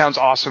 which sounds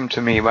awesome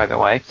to me, by the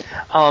way.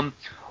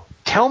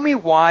 Tell me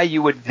why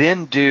you would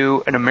then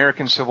do an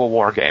American Civil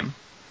War game.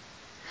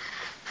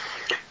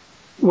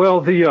 Well,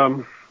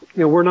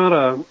 we're not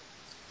a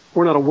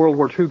World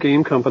War II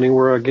game company.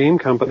 We're a game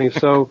company,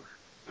 so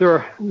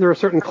there are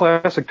certain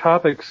classic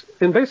topics,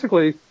 and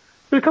basically.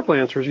 There are a couple of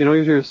answers.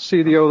 You're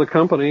CEO of the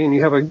company and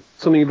you have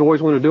something you've always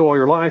wanted to do all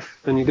your life,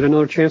 and you get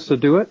another chance to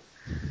do it.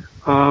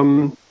 I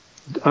want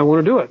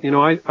to do it.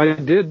 I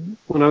did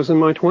when I was in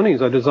my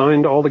 20s. I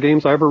designed all the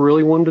games I ever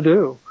really wanted to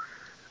do.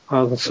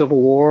 The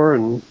Civil War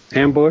and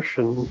Ambush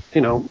and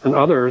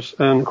others,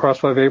 and Across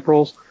 5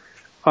 Aprils,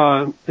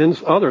 and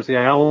others, the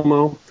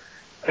Alamo.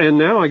 And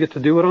now I get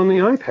to do it on the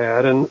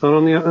iPad and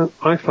on the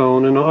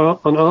iPhone and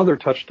on other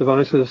touch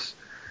devices,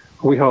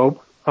 we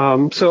hope.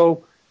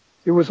 So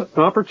it was an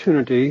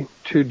opportunity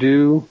to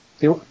do,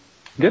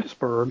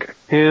 Gettysburg.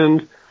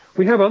 And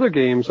we have other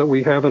games that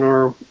we have in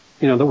our,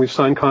 that we've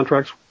signed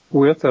contracts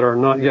with that are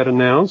not yet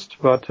announced.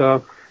 But,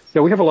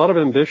 we have a lot of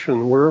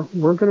ambition. We're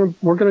going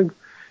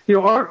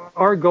to,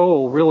 our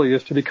goal really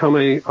is to become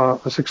a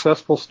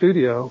successful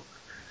studio.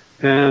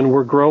 And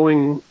we're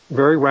growing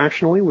very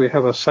rationally. We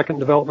have a second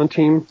development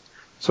team.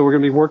 So we're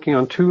going to be working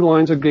on 2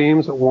 lines of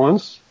games at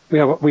once.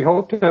 We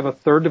hope to have a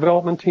third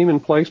development team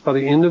in place by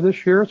the end of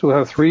this year. So we'll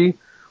have 3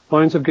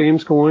 lines of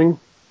games going,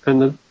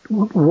 and the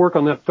work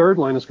on that third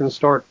line is going to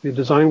start. The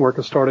design work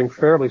is starting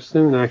fairly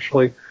soon,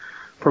 actually,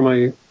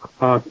 from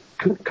a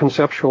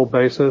conceptual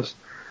basis,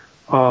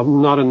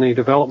 not in the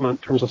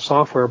development in terms of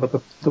software, but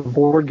the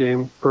board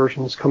game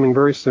version is coming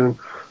very soon.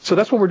 So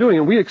that's what we're doing,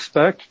 and we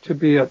expect to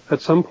be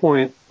at some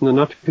point in the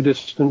not too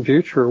distant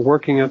future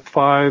working at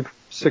 5,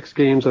 6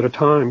 games at a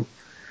time.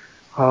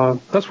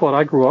 That's what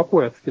I grew up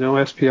with.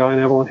 SPI and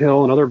Avalon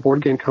Hill and other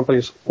board game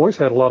companies always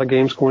had a lot of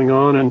games going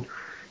on, and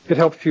it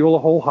helped fuel a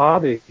whole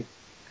hobby.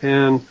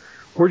 And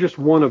we're just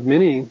one of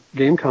many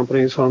game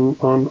companies on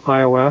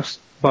iOS,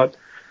 but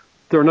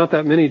there are not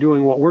that many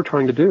doing what we're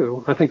trying to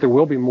do. I think there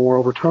will be more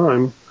over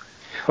time.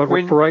 But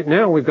for right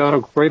now, we've got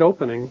a great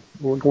opening.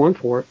 We're going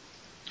for it.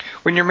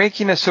 When you're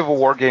making a Civil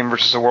War game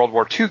versus a World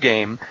War II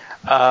game,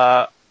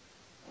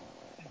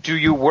 do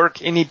you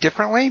work any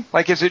differently?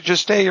 Like, is it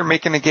just, hey, you're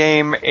making a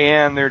game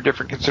and there are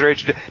different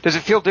considerations? Does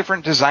it feel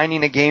different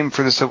designing a game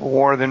for the Civil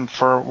War than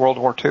for World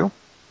War II?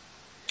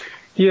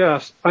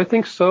 Yes, I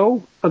think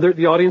so.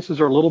 The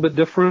audiences are a little bit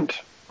different.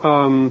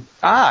 Can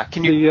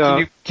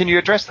you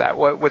address that?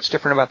 What's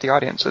different about the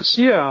audiences?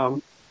 Yeah,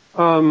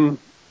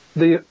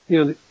 the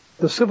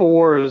Civil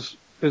War is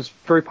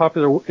very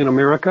popular in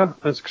America.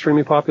 It's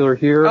extremely popular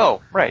here.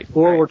 Oh, right.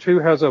 World War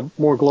II has a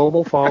more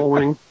global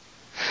following.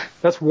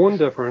 That's one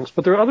difference.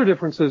 But there are other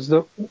differences.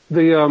 The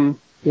World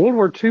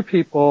War II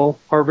people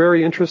are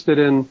very interested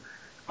in.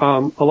 A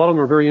lot of them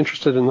are very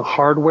interested in the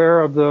hardware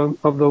of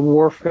the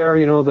warfare.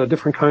 The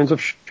different kinds of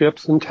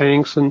ships and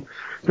tanks, and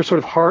they're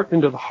sort of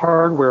into the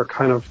hardware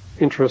kind of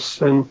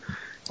interests. And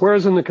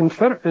whereas in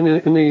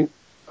the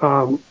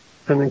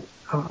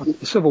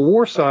Civil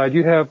War side,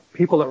 you have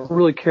people that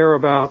really care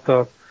about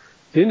the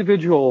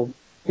individual,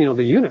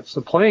 the units,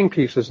 the playing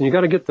pieces, and you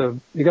got to get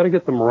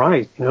them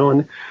right,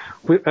 And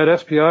at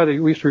SPI,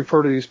 we used to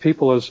refer to these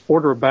people as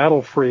order of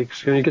battle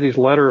freaks. You get these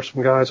letters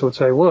from guys who would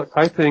say, "Look,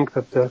 I think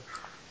that the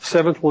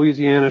 7th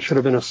Louisiana should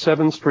have been a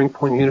 7-string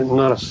point unit and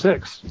not a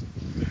 6."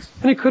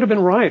 And he could have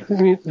been right. I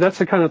mean, that's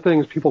the kind of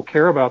things people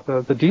care about,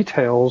 the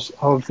details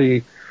of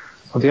the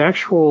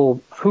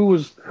actual who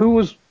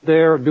was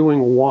there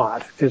doing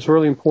what is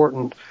really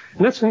important.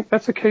 And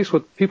that's the case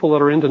with people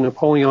that are into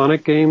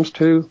Napoleonic games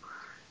too.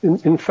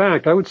 In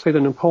fact, I would say the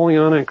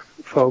Napoleonic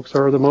folks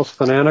are the most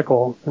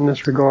fanatical in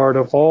this regard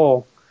of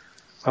all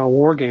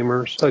war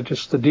gamers.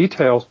 Just the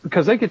details,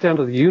 because they get down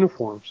to the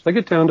uniforms. They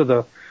get down to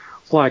the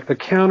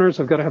counters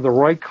have got to have the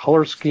right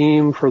color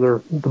scheme for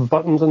the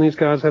buttons on these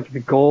guys have to be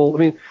gold. I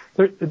mean,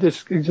 it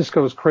just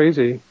goes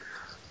crazy.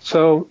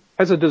 So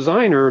as a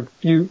designer,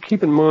 you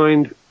keep in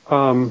mind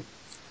what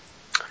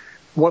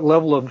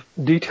level of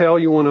detail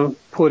you want to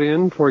put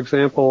in. For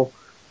example,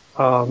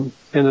 in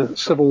a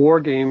Civil War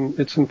game,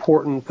 it's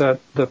important that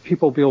the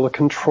people be able to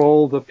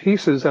control the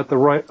pieces at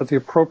the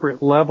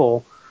appropriate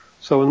level.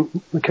 So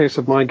in the case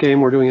of my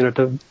game, we're doing it at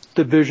the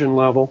division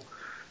level.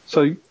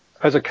 So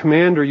as a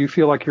commander, you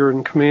feel like you're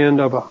in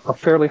command of a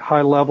fairly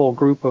high-level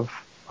group of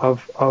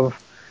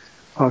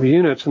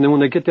units, and then when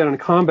they get down in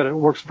combat, it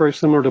works very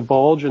similar to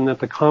Bulge in that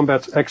the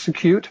combats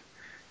execute.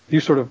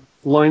 You sort of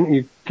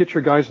you get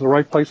your guys in the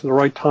right place at the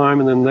right time,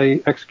 and then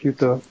they execute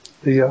the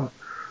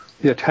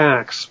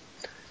attacks.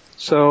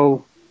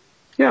 So,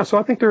 yeah, so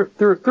I think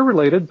they're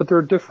related, but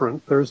they're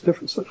different. There's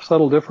different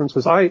subtle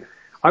differences. I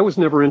was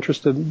never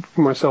interested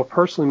for myself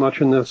personally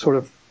much in the sort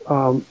of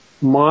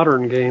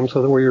modern games,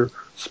 so where you're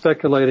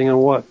speculating on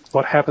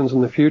what happens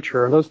in the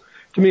future. And those,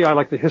 to me, I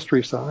like the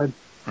history side.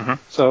 Mm-hmm.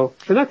 So,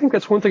 and I think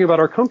that's one thing about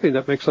our company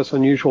that makes us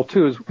unusual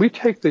too, is we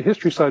take the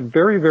history side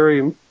very,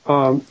 very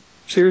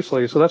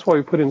seriously. So that's why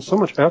we put in so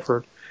much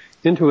effort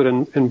into it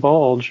in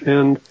Bulge,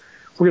 and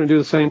we're going to do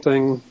the same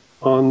thing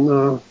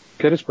on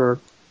Gettysburg.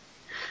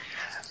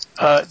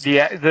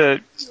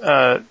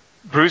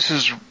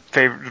 Bruce's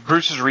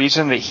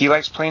reason that he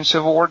likes playing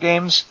Civil War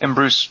games, and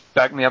Bruce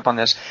backed me up on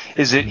this,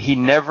 is that he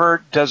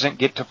never doesn't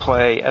get to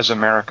play as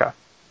America.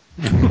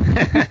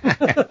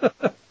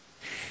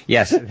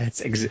 Yes,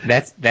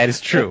 that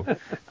is true,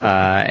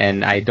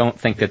 and I don't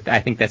think that. I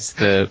think that's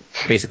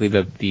basically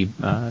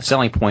the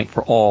selling point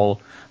for all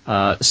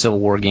Civil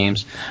War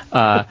games.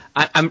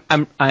 I'm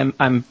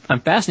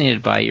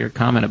fascinated by your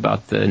comment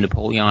about the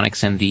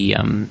Napoleonics and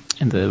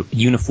the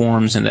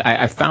uniforms, and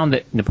I found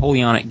that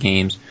Napoleonic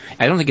games.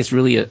 I don't think it's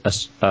really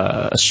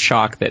a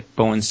shock that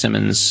Bowen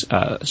Simmons'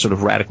 sort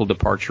of radical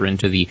departure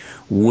into the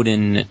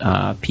wooden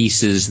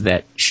pieces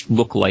that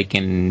look like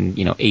in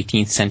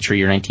 18th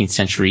century or 19th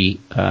century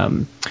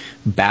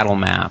battle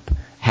map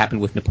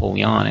happened with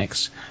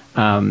Napoleonics.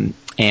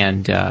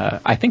 And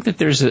I think that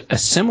there's a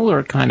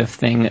similar kind of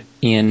thing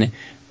in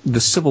the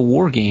Civil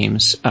War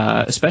games,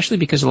 especially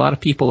because a lot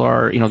of people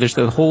are, there's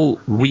the whole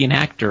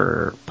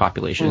reenactor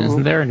population, mm-hmm.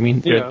 isn't there? I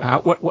mean,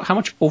 yeah. How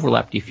much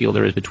overlap do you feel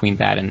there is between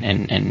that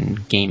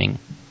and gaming?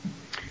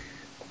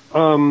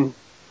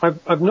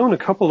 I've known a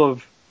couple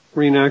of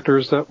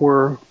reenactors that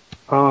were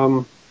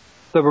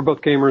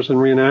both gamers and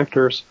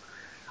reenactors.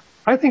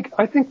 I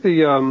think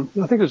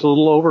there's a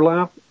little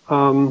overlap.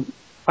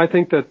 I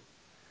think that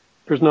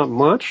there's not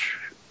much,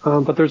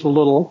 but there's a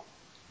little.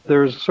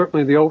 There's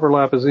certainly the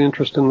overlap is the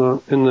interest in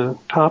the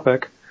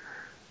topic.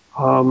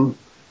 I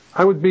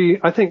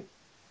think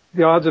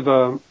the odds of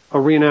a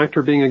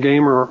reenactor being a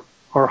gamer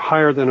are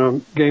higher than a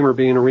gamer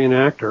being a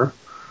reenactor,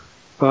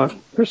 but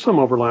there's some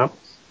overlap.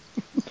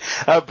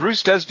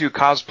 Bruce does do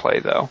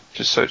cosplay, though,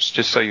 just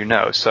so you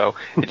know. So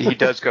he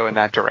does go in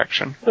that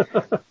direction.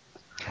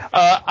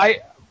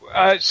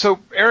 So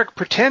Eric,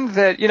 pretend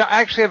that,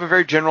 I actually have a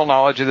very general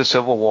knowledge of the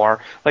Civil War.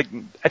 Like,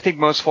 I think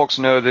most folks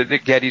know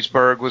that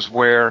Gettysburg was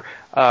where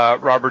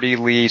Robert E.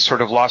 Lee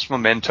sort of lost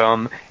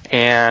momentum,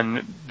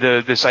 and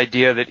this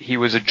idea that he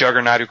was a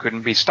juggernaut who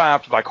couldn't be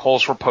stopped, like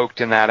holes were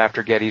poked in that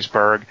after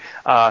Gettysburg.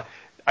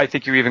 I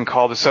think you even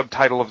call the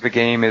subtitle of the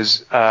game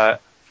is it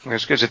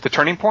The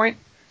Turning Point?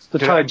 The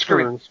Tide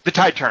Turns. The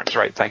Tide Turns,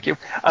 right, thank you.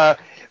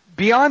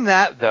 Beyond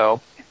that,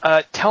 though,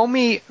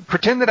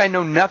 pretend that I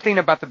know nothing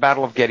about the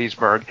Battle of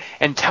Gettysburg,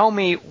 and tell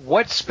me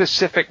what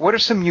are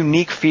some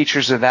unique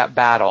features of that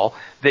battle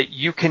that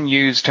you can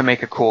use to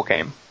make a cool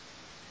game?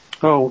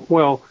 Oh,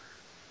 well,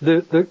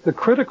 the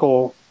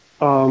critical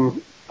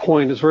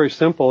point is very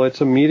simple.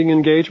 It's a meeting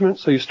engagement,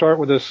 so you start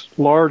with this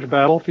large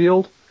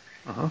battlefield,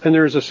 and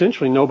there's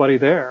essentially nobody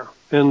there.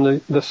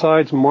 And the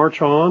sides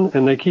march on,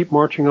 and they keep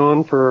marching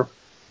on for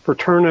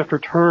turn after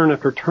turn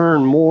after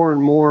turn, more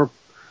and more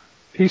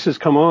pieces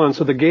come on.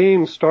 So the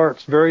game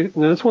starts and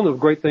that's one of the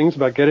great things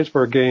about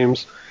Gettysburg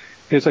games,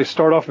 is they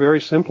start off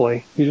very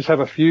simply. You just have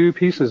a few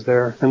pieces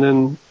there, and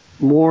then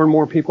more and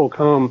more people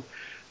come.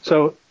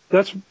 So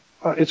that's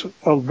it's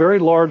a very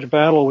large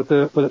battle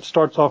but it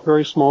starts off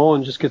very small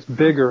and just gets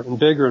bigger and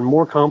bigger and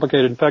more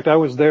complicated. In fact, I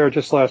was there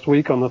just last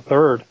week on the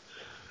 3rd,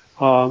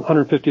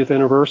 150th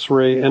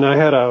anniversary, and I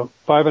had a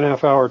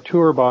 5.5-hour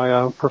tour by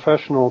a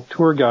professional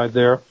tour guide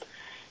there.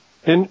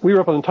 And we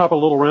were up on the top of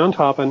a little round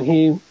top, and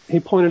he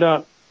pointed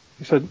out,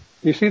 he said,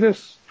 "You see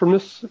this from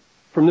this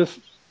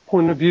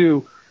point of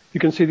view, you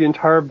can see the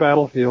entire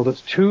battlefield.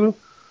 It's 2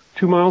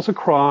 miles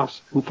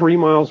across and 3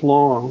 miles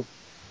long."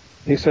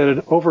 He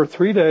said, over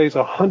 3 days,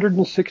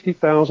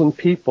 160,000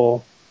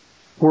 people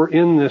were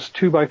in this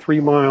 2 by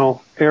 3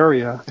 mile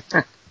area.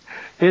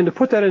 And to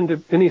put that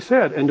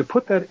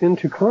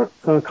into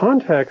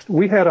context,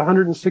 we had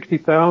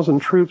 160,000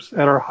 troops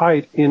at our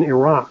height in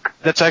Iraq.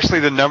 That's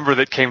actually the number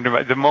that came to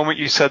mind. The moment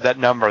you said that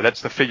number,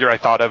 that's the figure I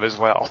thought of as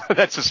well.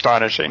 That's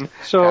astonishing.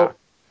 So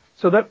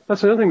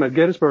that's another thing about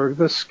Gettysburg.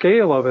 The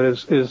scale of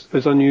it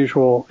is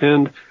unusual.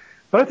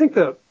 But I think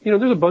that,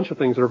 there's a bunch of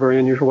things that are very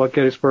unusual about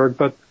Gettysburg,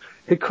 but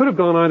it could have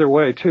gone either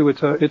way too.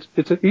 It's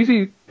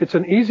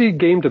an easy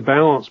game to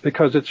balance,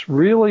 because it's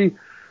really,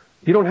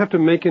 you don't have to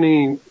make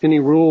any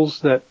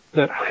rules that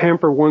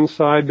hamper one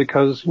side,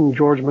 because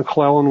George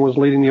McClellan was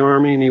leading the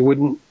army and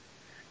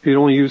he'd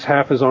only use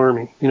half his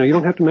army. You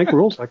don't have to make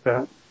rules like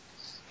that.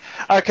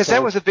 Because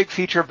that was a big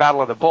feature of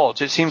Battle of the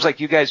Bulge. It seems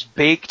like you guys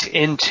baked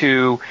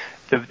into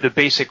the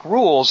basic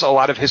rules a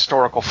lot of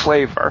historical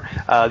flavor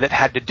that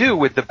had to do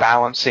with the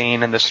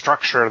balancing and the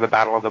structure of the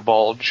Battle of the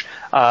Bulge.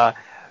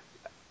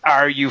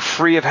 Are you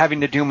free of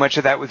having to do much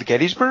of that with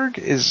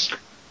Gettysburg?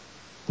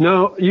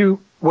 No,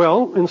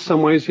 well, in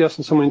some ways, yes,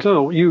 in some ways,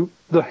 no.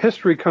 The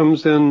history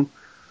comes in,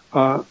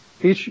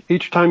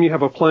 each time you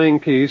have a playing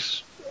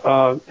piece,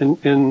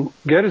 in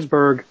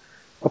Gettysburg,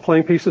 a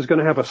playing piece is going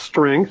to have a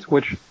strength,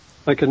 which,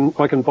 like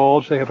in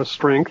Bulge, they have a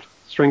strength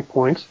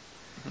points.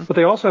 But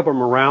they also have a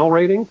morale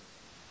rating.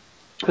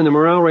 And the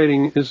morale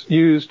rating is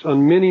used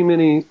on many,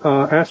 many,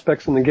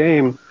 aspects in the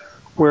game,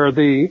 where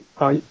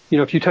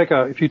if you take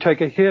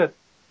a hit,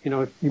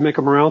 you make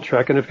a morale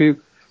check, and if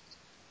you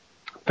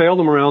fail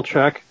the morale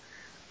check,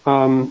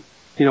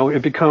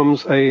 it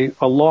becomes a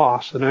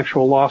loss, an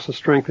actual loss of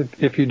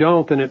strength. If you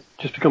don't, then it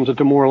just becomes a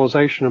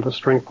demoralization of a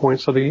strength point.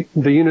 So the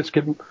units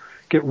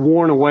get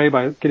worn away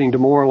by getting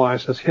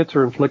demoralized as hits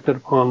are inflicted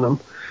upon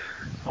them.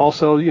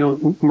 Also,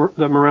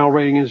 the morale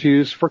rating is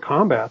used for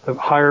combat. The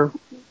higher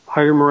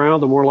morale,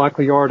 the more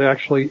likely you are to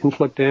actually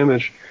inflict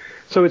damage.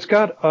 So it's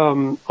got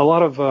a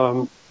lot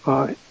of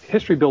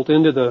history built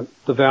into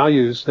the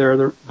values there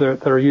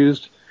that are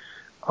used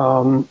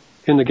in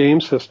the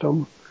game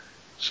system.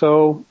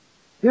 So,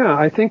 yeah,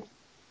 I think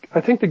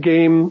the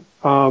game,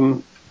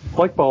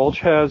 like Bulge,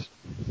 has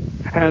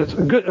a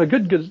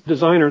good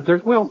designer.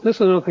 This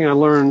is another thing I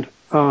learned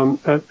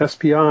at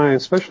SPI,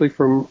 especially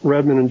from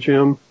Redmond and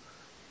Jim.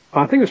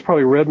 I think it was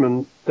probably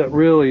Redmond that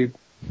really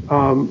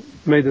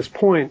made this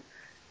point.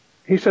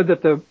 He said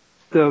that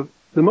the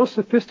most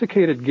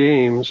sophisticated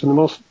games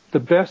and the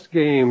best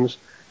games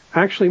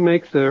actually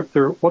make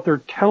what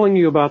they're telling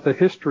you about the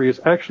history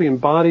is actually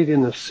embodied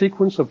in the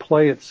sequence of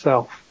play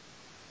itself.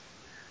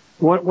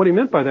 What he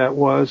meant by that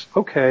was,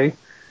 okay,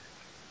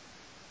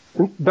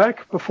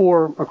 back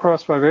before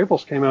Across 5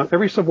 Aprils came out,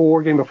 every Civil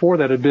War game before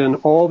that had been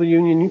all the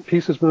Union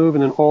pieces move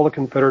and then all the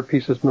Confederate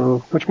pieces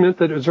move, which meant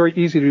that it was very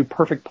easy to do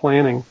perfect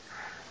planning.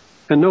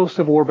 And no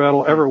Civil War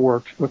battle ever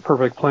worked with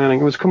perfect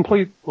planning. It was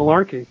complete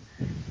malarkey.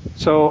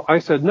 So I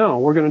said,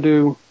 no,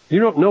 you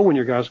don't know when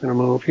your guys are going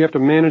to move. You have to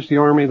manage the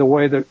army the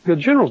way that the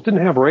generals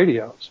didn't have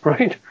radios,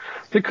 right?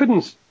 You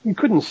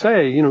couldn't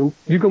say, you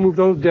go move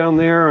those down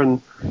there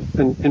and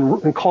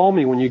call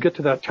me when you get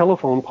to that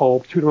telephone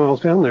pole 2 miles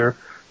down there.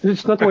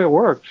 It's not the way it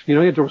worked. You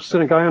had to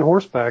send a guy on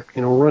horseback,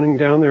 running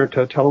down there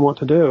to tell him what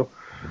to do.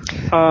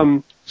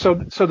 So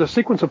the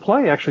sequence of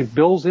play actually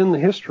builds in the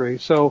history.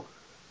 So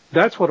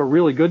that's what a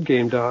really good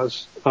game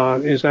does,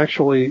 is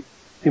actually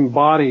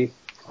embody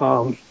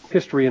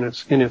history in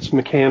its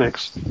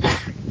mechanics.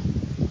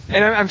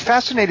 And I'm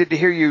fascinated to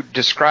hear you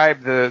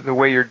describe the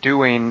way you're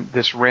doing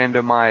this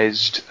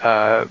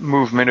randomized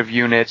movement of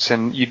units,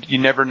 and you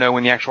never know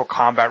when the actual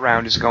combat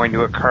round is going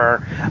to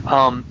occur.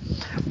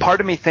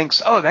 Part of me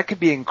thinks, oh, that could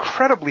be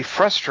incredibly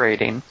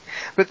frustrating,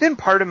 but then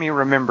part of me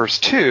remembers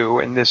too,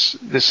 and this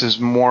is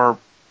more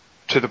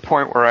to the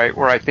point where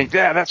I think,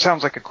 yeah, that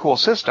sounds like a cool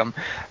system.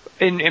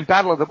 In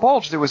Battle of the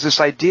Bulge, there was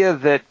this idea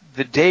that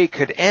the day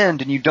could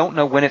end and you don't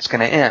know when it's going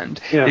to end.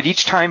 Yeah. That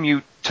each time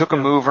you took a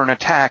move or an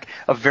attack,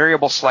 a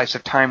variable slice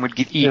of time would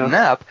get eaten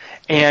up,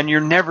 and you're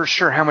never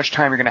sure how much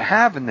time you're going to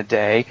have in the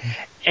day.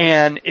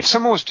 And if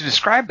someone was to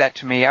describe that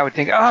to me, I would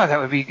think, oh, that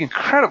would be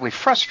incredibly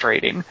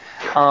frustrating.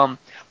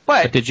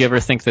 But did you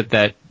ever think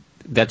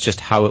that's just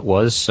how it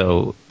was,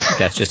 so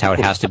that's just how it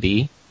has to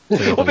be? So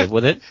they will live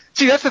with it?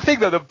 See, that's the thing,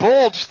 though. The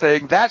bulge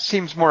thing, that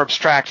seems more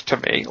abstract to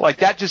me. Like,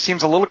 that just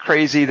seems a little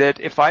crazy that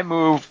if I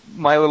move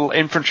my little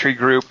infantry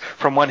group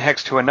from one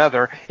hex to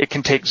another, it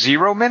can take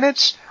 0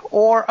 minutes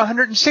or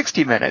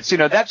 160 minutes.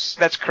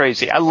 That's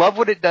crazy. I love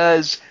what it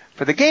does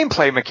for the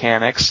gameplay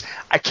mechanics.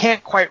 I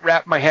can't quite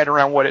wrap my head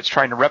around what it's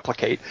trying to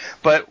replicate.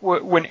 But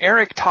when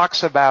Eric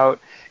talks about,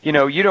 you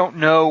don't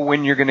know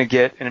when you're going to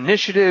get an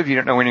initiative, you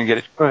don't know when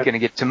you're going to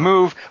get to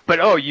move, but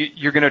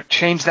you're going to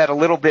change that a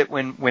little bit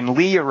when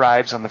Lee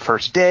arrives on the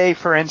first day,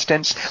 for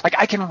instance. Like,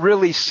 I can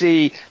really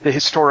see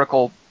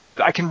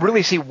I can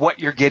really see what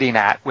you're getting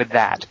at with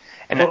that.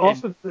 And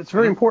also, it's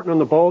very important on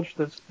the bulge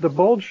that the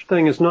bulge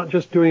thing is not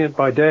just doing it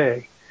by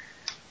day,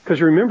 because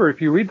remember,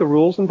 if you read the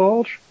rules in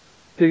bulge,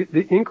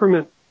 the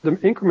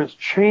increments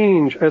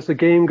change as the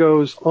game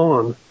goes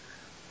on.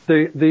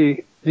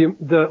 Like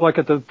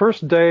at the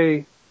first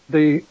day,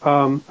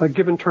 a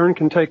given turn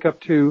can take up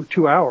to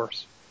 2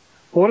 hours.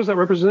 Well, what is that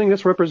representing?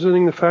 That's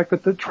representing the fact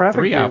that the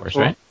traffic 3 hours,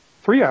 right?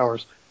 3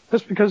 hours.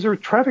 That's because there are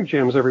traffic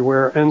jams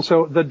everywhere, and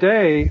so the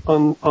day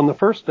on the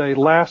first day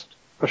lasts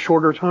a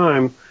shorter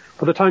time.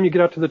 By the time you get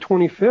out to the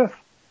 25th,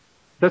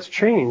 that's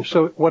changed.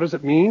 So what does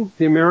it mean?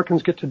 The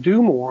Americans get to do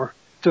more.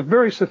 It's a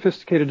very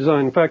sophisticated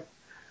design. In fact,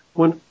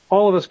 when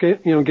all of us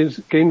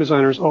game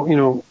designers,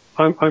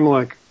 I'm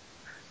like,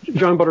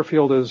 John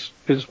Butterfield is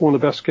one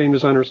of the best game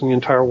designers in the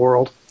entire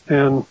world,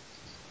 and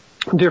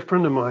a dear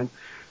friend of mine.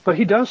 But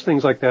he does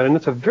things like that, and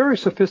it's a very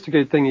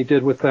sophisticated thing he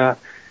did with that.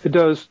 It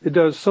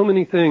does so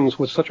many things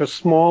with such a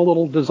small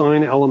little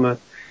design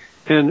element.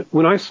 And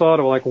when I saw it,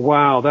 I was like,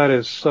 wow, that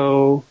is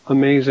so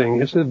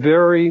amazing. It's a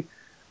very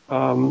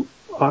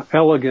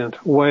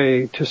elegant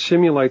way to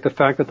simulate the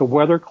fact that the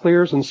weather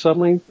clears and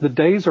suddenly the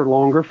days are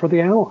longer for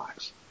the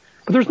Allies.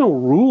 But there's no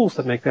rules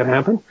that make that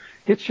happen.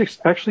 It's just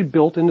actually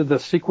built into the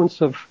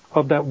sequence of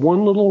that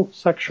one little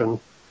section,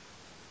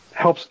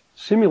 helps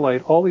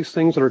simulate all these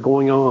things that are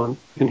going on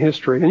in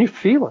history. And you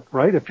feel it,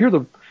 right? If you're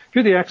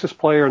the Axis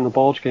player in the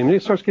bulge game and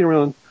it starts getting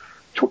around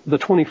the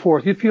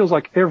 24th, it feels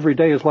like every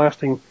day is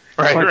lasting.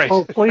 Right.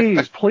 Oh,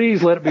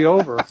 please let it be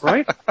over,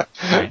 right?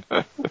 Right.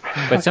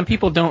 But some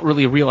people don't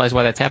really realize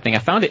why that's happening. I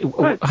found it.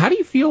 Right. How do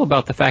you feel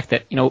about the fact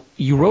that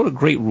you wrote a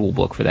great rule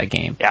book for that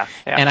game? Yeah.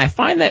 And I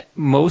find that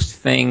most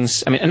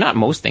things, not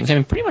most things,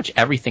 pretty much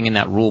everything in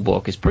that rule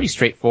book is pretty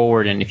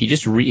straightforward. And if you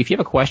just if you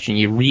have a question,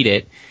 you read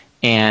it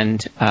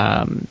and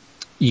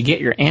you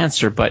get your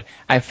answer. But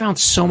I've found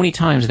so many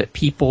times that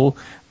people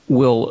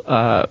will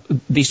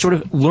they sort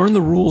of learn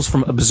the rules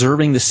from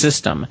observing the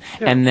system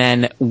and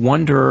then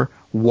wonder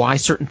why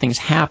certain things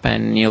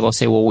happen. They'll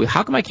say, well,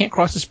 how come I can't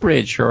cross this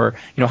bridge? Or,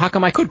 how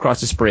come I could cross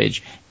this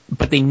bridge?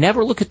 But they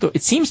never look at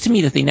it seems to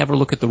me that they never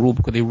look at the rule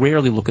book, or they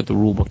rarely look at the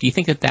rule book. Do you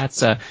think that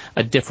that's a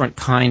different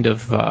kind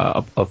of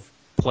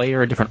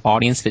player, a different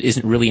audience that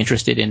isn't really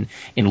interested in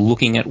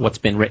looking at what's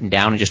been written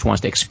down and just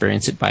wants to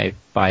experience it by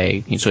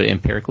sort of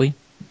empirically?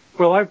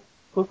 Well,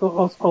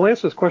 I'll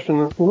answer this question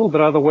a little bit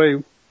out of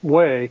the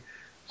way.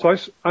 So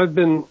I've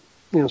been,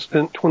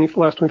 spent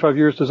last 25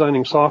 years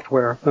designing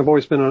software. I've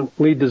always been a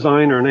lead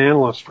designer and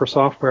analyst for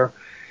software.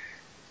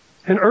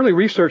 And early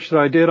research that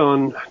I did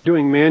on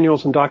doing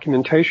manuals and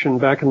documentation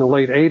back in the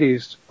late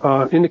 80s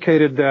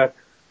indicated that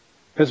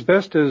as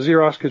best as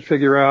Xerox could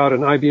figure out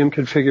and IBM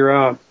could figure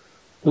out,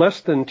 less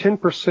than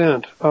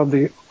 10% of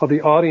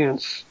the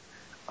audience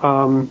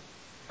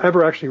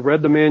ever actually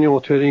read the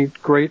manual to any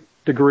great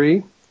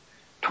degree.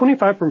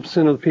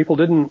 25% of the people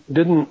didn't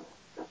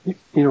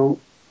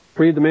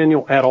read the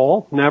manual at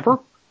all, never.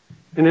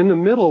 And in the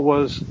middle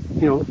was,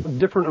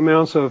 different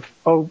amounts of,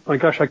 oh my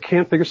gosh, I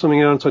can't figure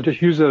something out, so I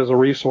just use it as a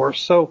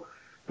resource. So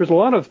I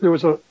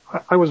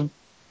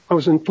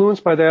was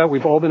influenced by that.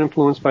 We've all been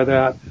influenced by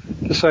that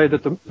to say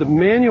that the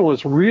manual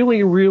is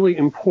really, really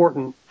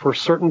important for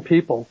certain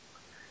people.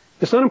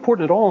 It's not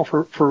important at all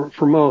for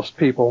most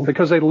people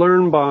because they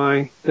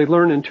learn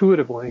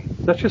intuitively.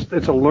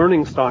 It's a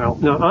learning style.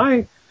 Now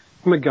I'm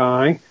a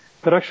guy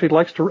that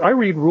actually I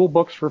read rule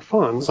books for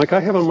fun. Like I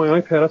have on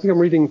my iPad, I think I'm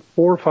reading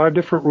 4 or 5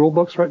 different rule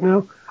books right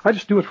now. I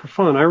just do it for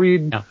fun. I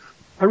read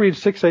read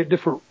 6-8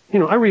 different,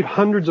 I read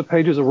hundreds of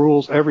pages of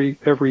rules every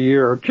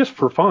year just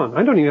for fun.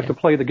 I don't even have to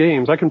play the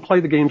games. I can play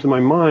the games in my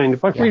mind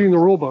by reading the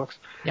rule books.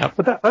 Yep.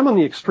 But I'm on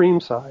the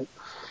extreme side.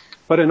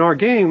 But in our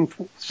game,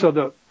 so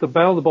the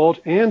Battle of the Bulge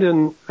and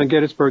in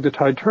Gettysburg, The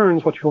Tide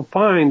Turns, what you'll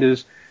find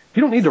is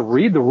you don't need to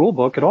read the rule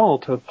book at all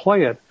to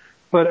play it.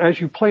 But as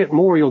you play it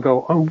more, you'll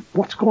go,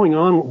 what's going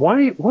on?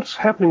 What's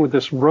happening with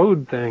this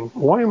road thing?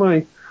 Why am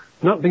I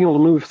not being able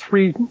to move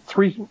three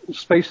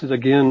spaces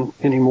again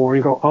anymore?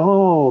 You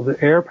go,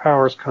 the air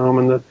power's come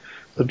and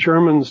the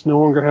Germans no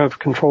longer have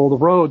control of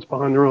the roads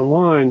behind their own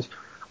lines.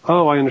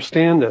 Oh, I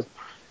understand it.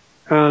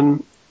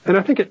 And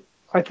I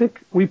think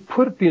we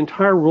put the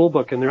entire rule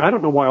book in there. I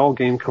don't know why all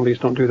game companies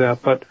don't do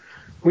that, but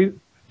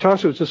to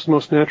us it was just the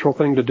most natural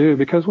thing to do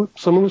because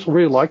some of us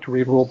really like to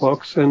read rule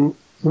books and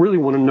really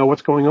want to know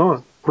what's going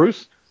on.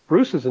 Bruce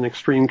is an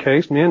extreme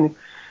case, man.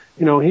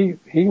 He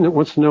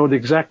wants to know the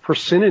exact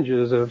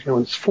percentages of,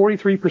 it's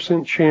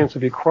 43% chance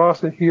if you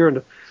cross it here,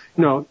 and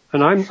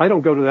I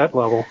don't go to that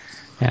level.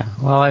 Yeah.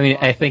 Well, I mean,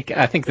 I think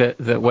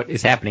that what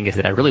is happening is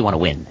that I really want to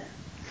win.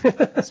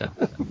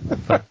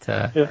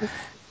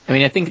 I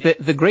mean, I think that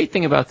the great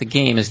thing about the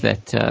game is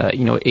that,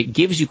 it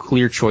gives you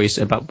clear choice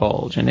about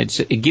Bulge, and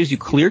it gives you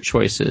clear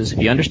choices. If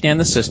you understand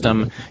the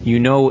system,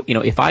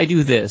 if I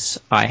do this,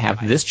 I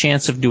have this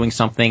chance of doing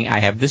something.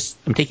 I'm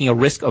taking a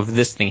risk of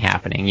this thing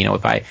happening.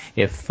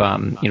 If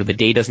the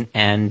day doesn't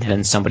end,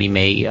 then somebody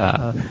may,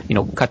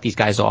 cut these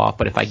guys off.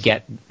 But if I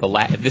get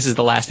if this is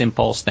the last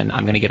impulse, then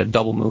I'm going to get a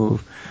double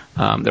move.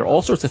 There are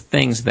all sorts of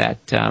things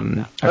that,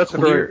 are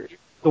clear.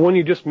 The one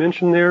you just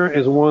mentioned there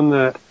is one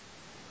that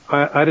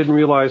I didn't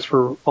realize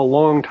for a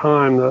long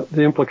time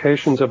the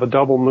implications of a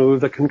double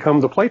move that can come.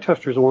 The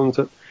playtesters are ones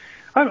that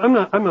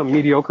I'm a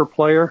mediocre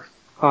player.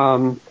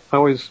 I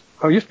used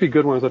to be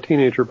good when I was a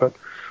teenager, but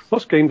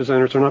most game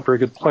designers are not very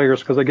good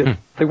players because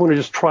they want to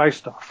just try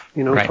stuff,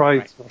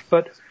 try stuff.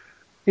 But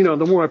the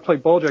more I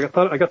played Bulge, I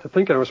got to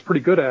thinking I was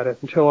pretty good at it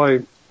until I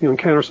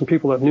encountered some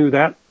people that knew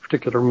that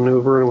particular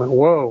maneuver and went,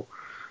 whoa,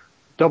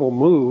 double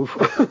move.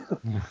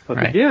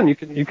 But again, you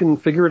can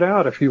figure it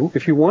out if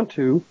you want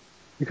to.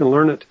 You can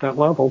learn it to that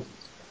level.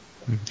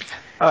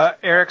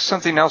 Eric,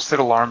 something else that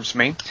alarms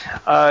me.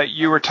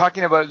 You were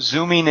talking about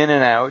zooming in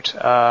and out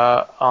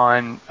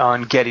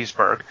on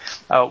Gettysburg.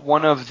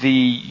 One of the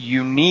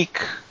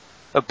unique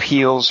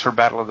appeals for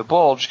Battle of the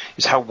Bulge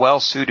is how well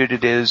suited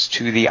it is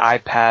to the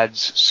iPad's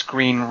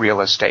screen real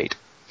estate.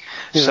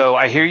 Yeah. So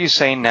I hear you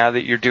saying now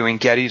that you're doing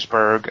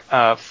Gettysburg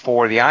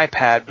for the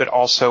iPad, but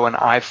also an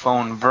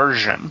iPhone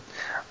version.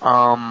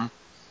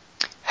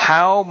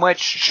 How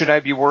much should I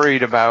be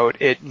worried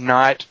about it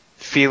not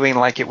feeling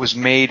like it was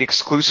made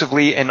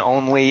exclusively and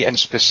only and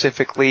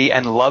specifically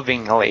and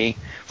lovingly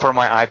for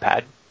my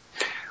iPad?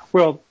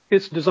 Well,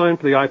 it's designed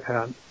for the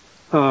iPad,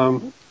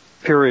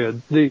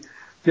 period. The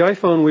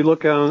iPhone we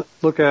look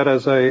at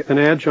as an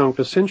adjunct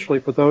essentially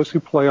for those who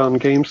play on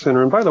Game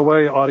Center. And by the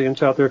way,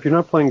 audience out there, if you're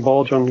not playing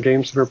Bulge on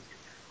Game Center,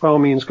 by all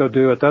means go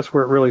do it. That's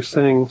where it really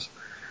sings.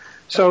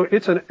 So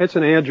it's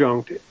an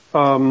adjunct,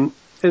 and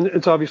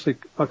it's obviously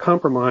a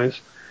compromise.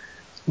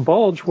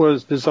 Bulge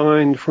was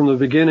designed from the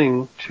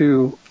beginning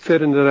to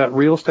fit into that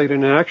real estate,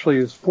 and it actually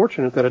is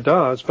fortunate that it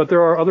does. But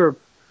there are other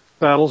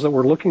battles that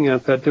we're looking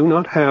at that do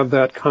not have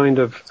that kind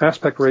of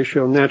aspect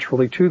ratio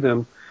naturally to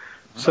them.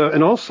 So,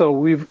 and also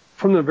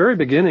from the very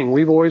beginning,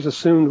 we've always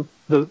assumed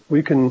that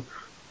we can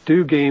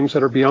do games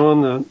that are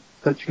beyond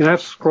that you can have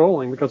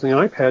scrolling, because on the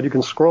iPad you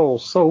can scroll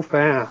so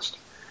fast.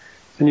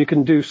 And you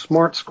can do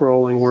smart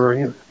scrolling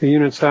where the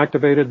unit's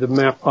activated, the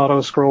map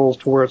auto scrolls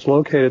to where it's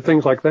located,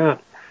 things like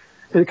that.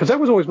 Because that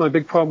was always my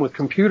big problem with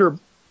computer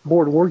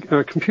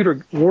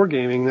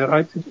wargaming,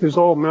 that it was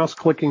all mouse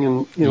clicking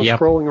and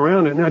scrolling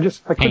around it, and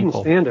I couldn't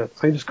stand it.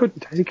 I just couldn't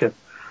take it.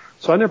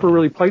 So I never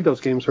really played those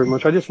games very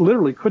much. I just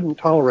literally couldn't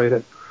tolerate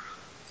it.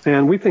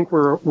 And we think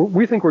we're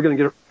going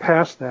to get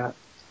past that,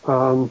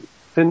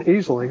 and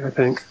easily, I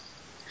think.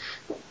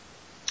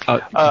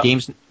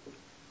 Games.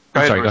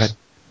 I'm sorry. Go ahead.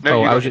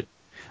 No,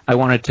 I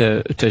wanted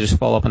to just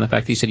follow up on the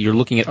fact that you said you're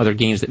looking at other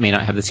games that may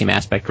not have the same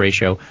aspect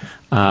ratio,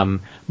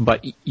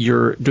 but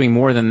you're doing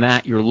more than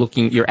that.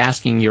 You're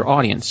asking your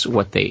audience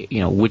what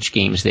which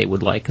games they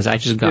would like. Because I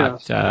just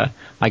got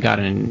I got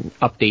an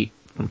update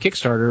from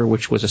Kickstarter,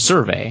 which was a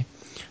survey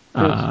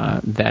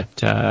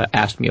that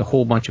asked me a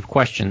whole bunch of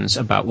questions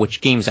about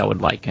which games I would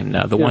like, and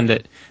one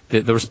that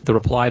the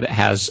reply that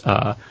has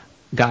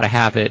gotta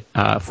have it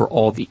for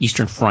all the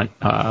Eastern Front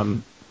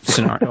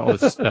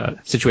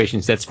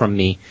situations, that's from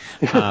me.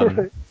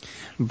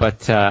 But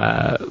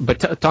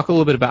talk a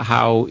little bit about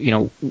how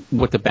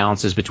what the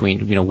balance is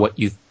between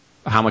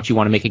how much you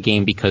want to make a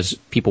game because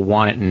people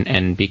want it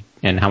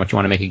and how much you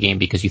want to make a game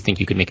because you think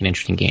you could make an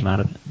interesting game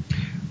out of it.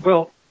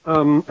 Well,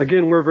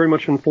 again, we're very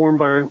much informed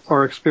by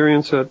our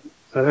experience at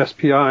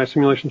SPI,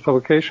 Simulations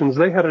Publications.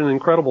 They had an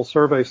incredible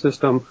survey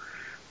system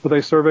where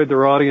they surveyed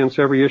their audience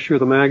every issue of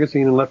the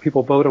magazine and let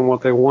people vote on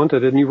what they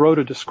wanted, and you wrote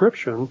a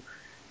description.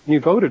 You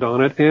voted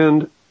on it,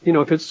 and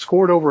if it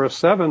scored over a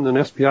 7,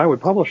 then SPI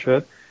would publish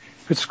it.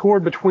 If it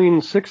scored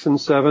between 6 and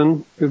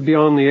 7, it would be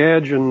on the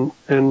edge, and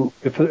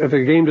if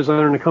a game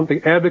designer and a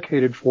company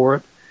advocated for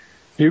it,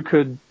 it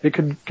could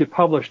get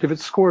published. If it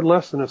scored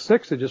less than a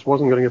 6, it just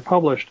wasn't going to get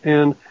published.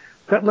 And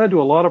that led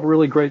to a lot of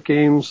really great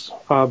games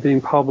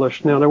being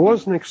published. Now, there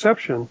was an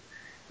exception.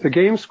 If a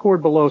game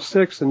scored below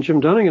 6 and Jim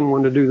Dunnigan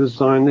wanted to do the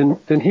design,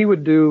 then he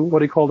would do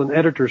what he called an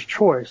editor's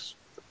choice.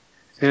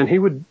 And he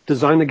would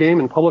design the game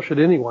and publish it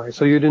anyway.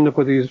 So you'd end up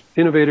with these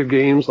innovative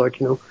games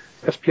like,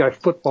 SPI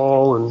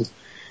Football and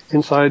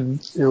Inside,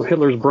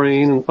 Hitler's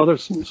Brain and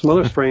some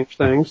other strange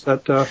things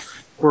that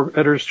were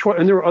editor's choice.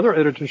 And there were other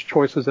editor's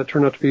choices that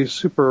turned out to be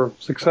super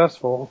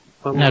successful.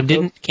 Now,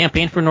 didn't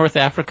Campaign for North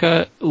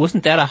Africa,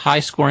 wasn't that a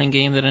high-scoring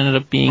game that ended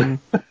up being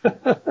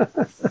not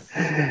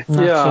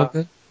so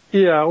good?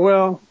 Yeah,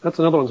 well, that's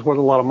another one that's worth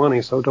a lot of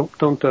money, so don't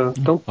throw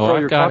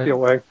your copy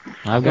away.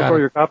 Don't throw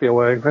your copy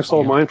away. I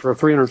sold mine for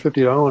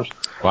 $350.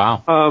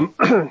 Wow.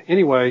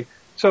 Anyway,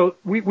 so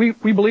we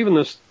believe in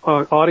this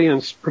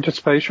audience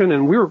participation,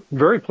 and we're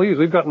very pleased.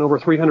 We've gotten over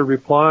 300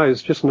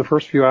 replies just in the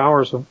first few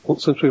hours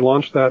since we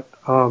launched that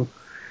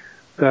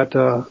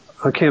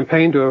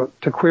campaign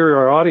to query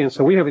our audience,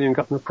 and we haven't even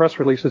gotten the press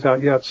releases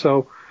out yet.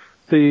 So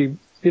we're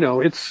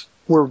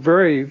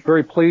very,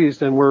 very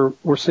pleased, and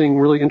we're seeing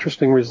really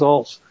interesting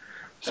results.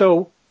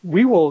 So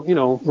we will,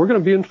 we're going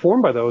to be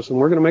informed by those, and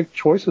we're going to make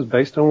choices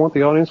based on what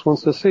the audience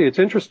wants to see. It's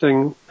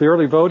interesting. The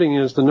early voting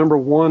is the number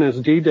one is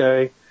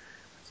D-Day.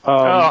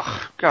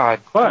 Oh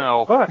God,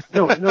 no. But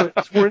no,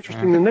 it's more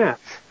interesting than that.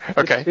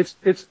 Okay. It's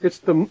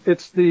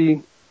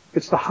the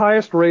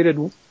highest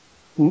rated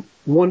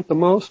one the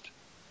most,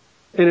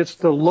 and it's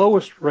the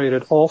lowest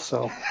rated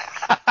also.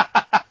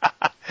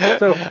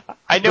 So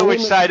I know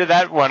which side of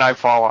that one I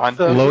fall on.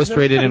 Lowest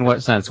rated in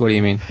what sense? What do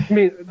you mean? I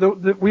mean,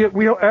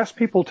 we ask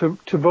people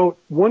to vote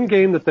one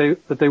game that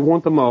they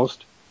want the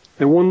most,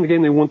 and one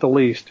game they want the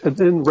least, and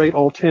then rate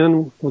all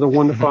 10 with a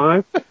 1 to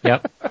 5.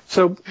 Yep.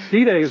 So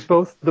D-Day is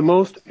both the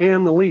most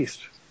and the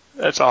least.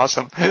 That's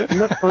awesome. Isn't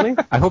that funny?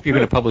 I hope you're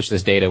going to publish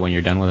this data when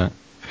you're done with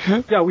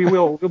it. Yeah, we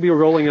will. We'll be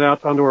rolling it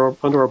out onto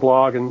our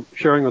blog and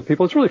sharing with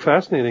people. It's really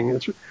fascinating.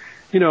 It's,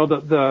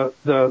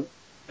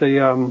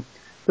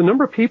 the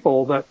number of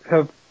people that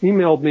have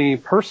emailed me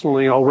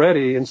personally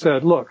already and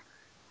said, look,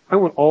 I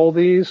want all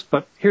these,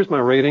 but here's my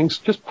ratings.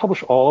 Just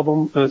publish all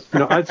of them.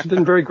 It's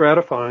been very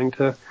gratifying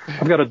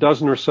I've got a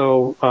dozen or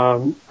so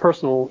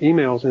personal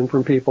emails in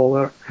from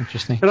people.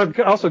 Interesting. And I've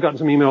also gotten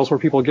some emails where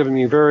people are giving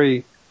me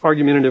very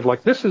argumentative,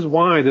 like, this is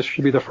why this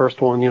should be the first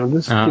one.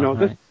 This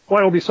why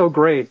it'll be so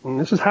great,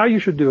 and this is how you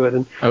should do it.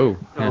 And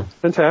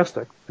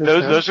fantastic.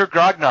 Those are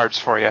grognards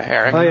for you,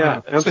 Eric. Oh yeah,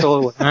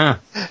 absolutely.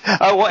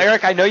 Well,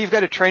 Eric, I know you've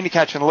got a train to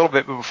catch in a little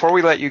bit, but before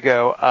we let you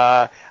go,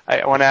 I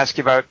want to ask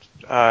you about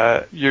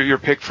your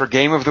pick for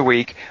Game of the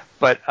Week.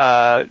 But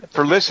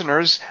for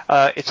listeners,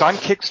 it's on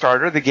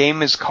Kickstarter. The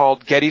game is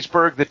called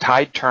Gettysburg: The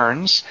Tide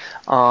Turns.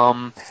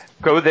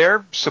 Go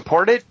there,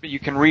 support it. You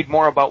can read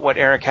more about what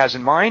Eric has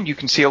in mind. You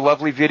can see a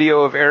lovely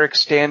video of Eric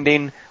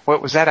standing.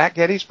 What was that at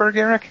Gettysburg,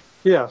 Eric?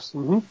 Yes.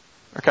 Mm-hmm.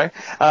 Okay.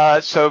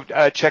 So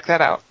check that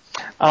out.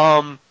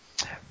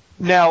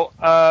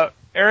 Now,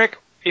 Eric,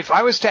 if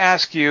I was to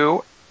ask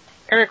you,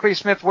 Eric Lee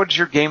Smith, what is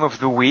your game of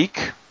the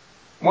week?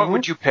 What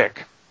would you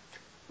pick?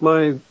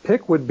 My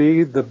pick would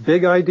be The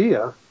Big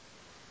Idea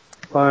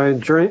by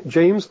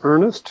James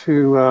Ernest,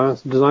 who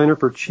is a designer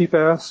for Cheap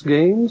Ass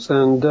Games,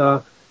 and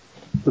The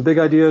Big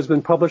Idea has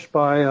been published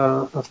by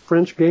a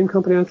French game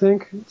company, I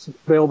think. It's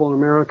available in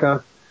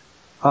America.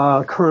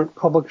 Current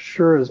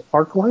publisher is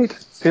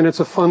Arclight, and it's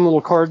a fun little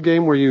card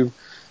game where you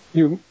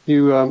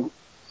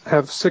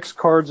have 6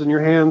 cards in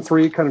your hand,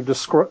 3 kind of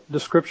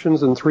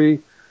descriptions, and three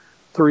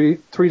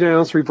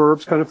nouns, 3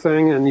 verbs kind of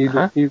thing, and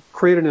you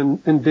create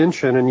an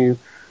invention, and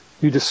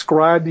you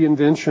describe the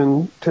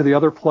invention to the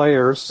other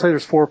players. Say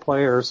there's 4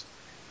 players,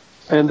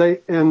 and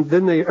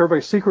then everybody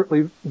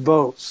secretly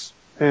votes,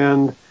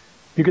 and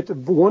you get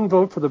 1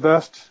 vote for the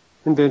best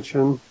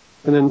invention,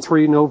 and then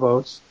 3 no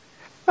votes.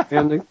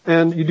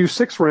 And you do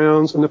 6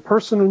 rounds, and the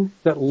person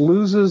that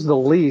loses the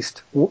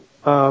least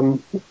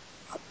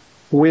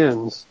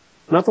wins.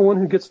 Not the one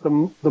who gets the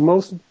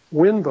most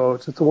win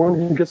votes. It's the one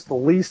who gets the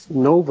least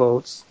no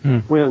votes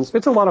wins.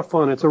 It's a lot of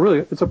fun. It's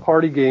a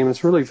party game.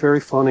 It's really very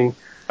funny.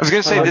 I was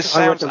going to say this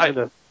sounds.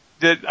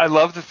 I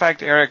love the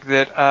fact, Eric,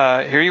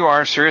 that here you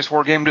are, serious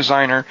war game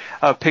designer,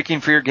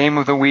 picking for your game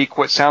of the week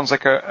what sounds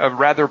like a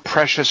rather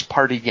precious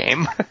party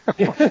game.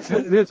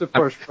 It is a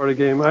precious party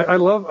game. I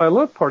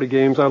love party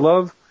games.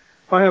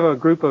 I have a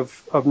group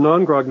of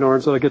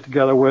non-grognards that I get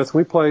together with.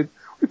 We play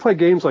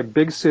games like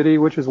Big City,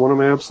 which is one of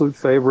my absolute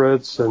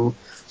favorites, and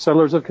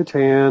Settlers of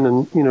Catan,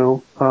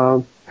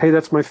 and Hey,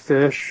 That's My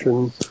Fish,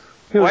 and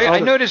I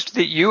noticed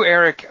that you,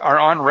 Eric, are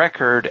on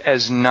record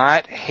as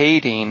not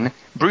hating.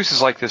 Bruce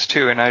is like this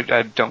too, and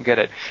I don't get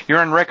it. You're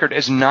on record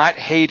as not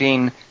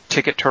hating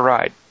Ticket to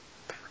Ride.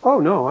 Oh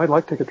no, I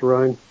like Ticket to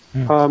Ride.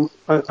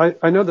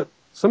 I know that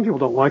some people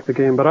don't like the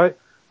game, but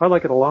I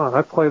like it a lot.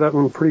 I play that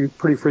one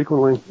pretty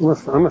frequently.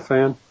 I'm a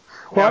fan.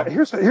 Well,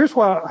 here's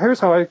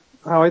how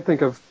I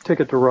think of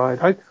Ticket to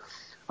Ride.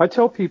 I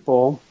tell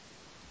people,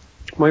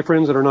 my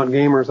friends that are not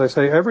gamers, I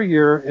say every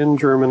year in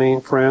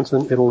Germany, France,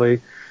 and Italy,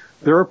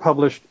 there are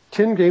published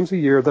 10 games a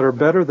year that are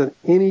better than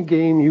any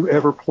game you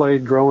ever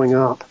played growing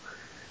up.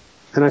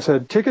 And I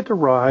said, Ticket to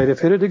Ride,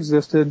 if it had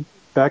existed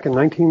back in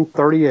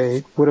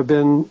 1938, would have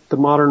been the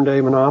modern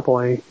day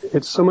Monopoly.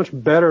 It's so much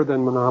better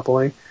than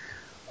Monopoly.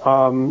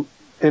 And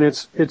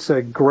it's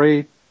a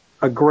great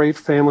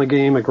family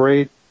game, a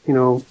great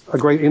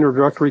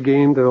introductory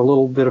game to a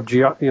little bit of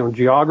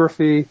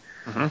geography.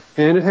 Mm-hmm.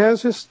 And it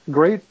has just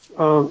great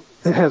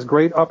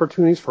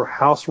opportunities for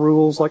house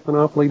rules like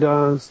Monopoly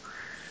does.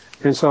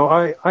 And so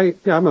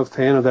I'm a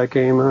fan of that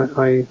game.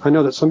 I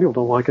know that some people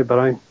don't like it,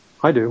 but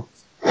I do.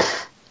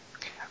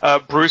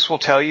 Bruce will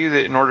tell you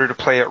that in order to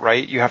play it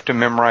right, you have to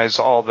memorize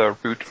all the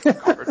root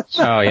cards.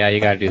 Oh yeah,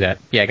 you got to do that.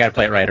 Yeah, got to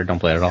play it right or don't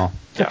play it at all.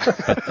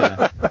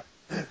 Yeah.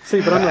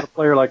 See, but I'm not a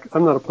player like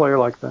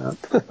that.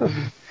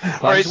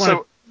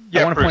 Well,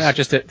 I want to point out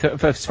just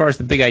as far as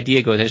the Big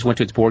Idea goes, I just went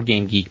to its Board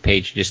Game Geek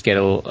page to just get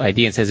a little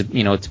idea. It says,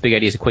 its Big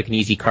Idea is a quick and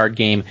easy card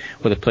game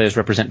where the players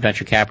represent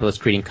venture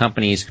capitalists creating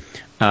companies,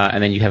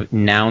 and then you have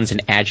nouns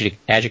and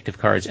adjective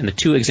cards. And the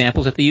two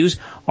examples that they use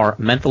are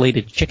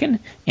mentholated chicken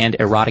and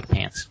erotic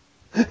pants.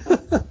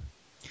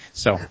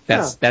 So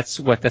that's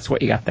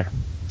what you got there.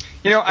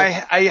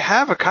 I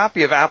have a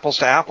copy of Apples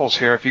to Apples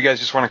here. If you guys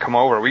just want to come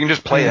over, we can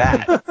just play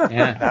that.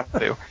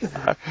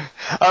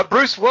 Yeah.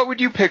 Bruce, what would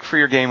you pick for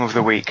your game of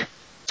the week?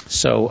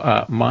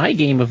 So my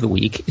game of the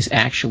week is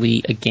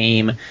actually a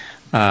game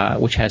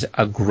which has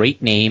a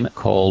great name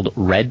called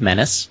Red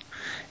Menace.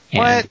 And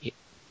what?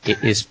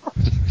 It is.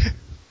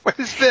 What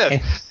is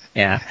this?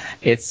 Yeah,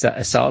 it's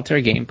a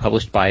solitaire game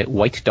published by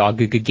White Dog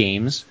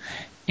Games,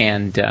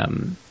 and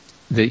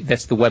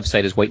that's the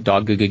website is White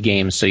Dog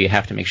Games. So you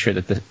have to make sure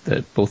that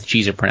the both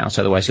G's are pronounced,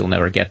 otherwise you'll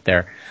never get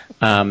there.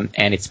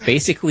 And it's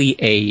basically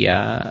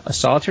a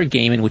solitaire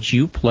game in which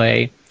you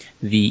play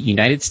the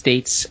United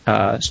States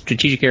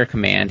Strategic Air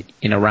Command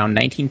in around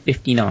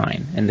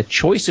 1959, and the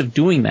choice of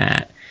doing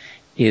that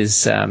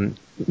is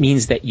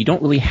means that you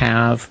don't really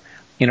have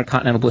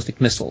intercontinental ballistic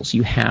missiles.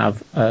 You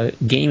have a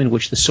game in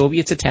which the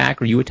Soviets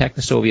attack or you attack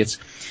the Soviets,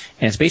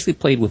 and it's basically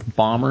played with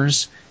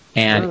bombers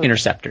and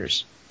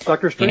interceptors.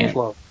 Dr.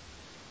 Strangelove.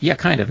 Yeah,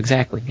 kind of,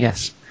 exactly,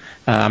 yes.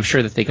 I'm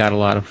sure that they got a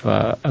lot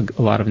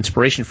of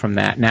inspiration from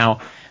that.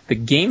 Now, the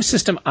game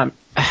system, I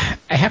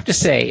have to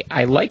say,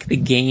 I like the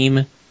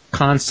game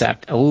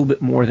concept a little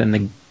bit more than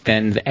the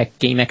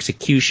game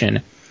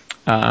execution,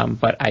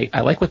 but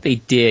I like what they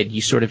did.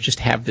 You sort of just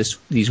have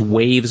these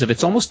waves of,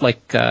 it's almost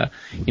like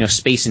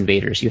Space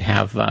Invaders. You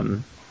have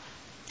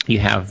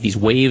these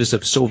waves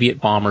of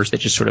Soviet bombers that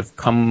just sort of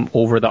come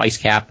over the ice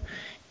cap,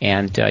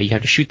 and you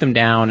have to shoot them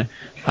down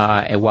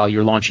while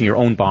you're launching your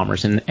own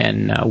bombers.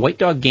 And White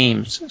Dog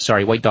Games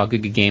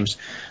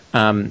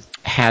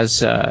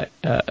has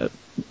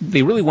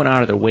they really went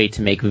out of their way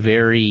to make a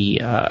very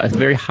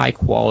high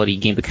quality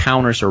game. The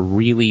counters are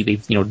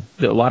really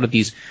a lot of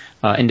these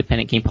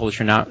independent game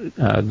publishers are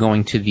not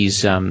going to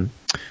these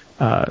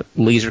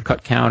laser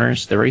cut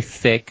counters. They're very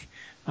thick.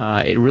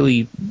 It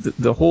really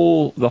the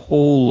whole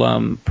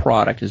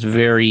product is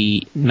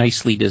very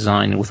nicely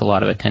designed with a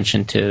lot of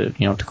attention to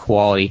to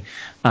quality.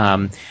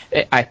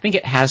 I think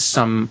it has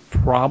some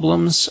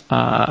problems,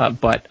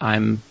 but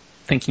I'm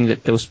thinking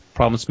that those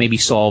problems may be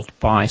solved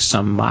by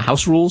some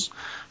house rules.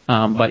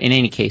 But in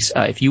any case,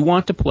 if you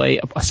want to play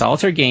a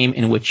solitaire game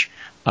in which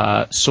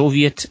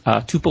Soviet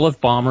Tupolev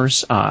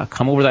bombers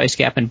come over the ice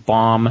cap and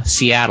bomb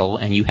Seattle,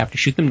 and you have to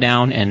shoot them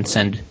down and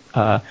send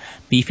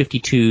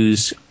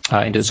B-52s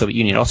into the Soviet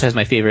Union. It also has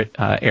my favorite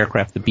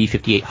aircraft, the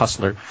B-58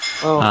 Hustler.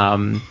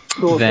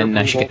 Cool. Then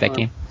I should get that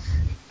game.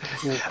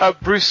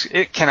 Bruce,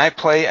 can I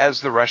play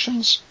as the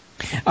Russians?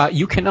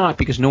 You cannot,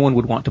 because no one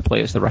would want to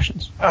play as the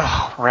Russians.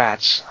 Oh,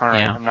 rats. All right,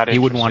 yeah, I'm not interested.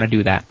 You wouldn't want to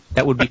do that.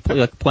 That would be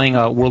like playing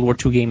a World War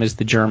II game as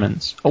the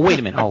Germans. Oh, wait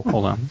a minute. Oh,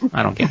 hold on.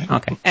 I don't get it.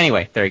 Okay.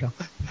 Anyway, there you go.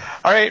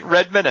 All right,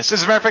 Red Menace.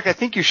 As a matter of fact, I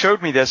think you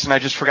showed me this, and I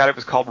just forgot it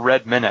was called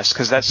Red Menace,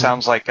 because that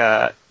sounds like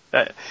that's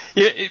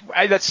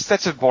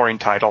a boring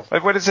title.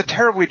 What is a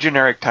terribly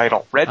generic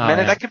title? Red Menace?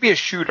 Yeah. That could be a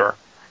shooter.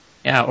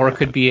 Yeah, or it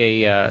could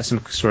be a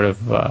some sort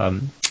of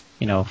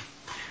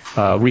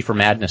Reefer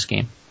Madness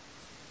game.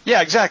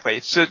 Yeah, exactly.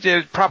 It's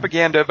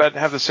propaganda, but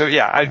have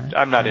the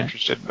I'm not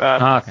interested.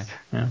 Okay.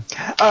 Yeah.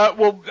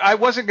 Well, I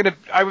was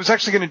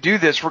actually gonna do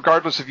this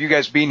regardless of you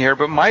guys being here,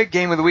 but my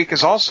game of the week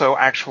is also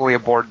actually a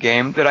board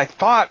game that I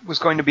thought was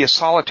going to be a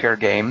solitaire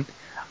game.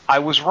 I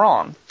was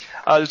wrong.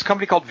 There's a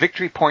company called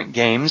Victory Point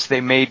Games.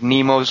 They made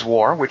Nemo's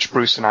War, which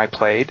Bruce and I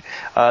played.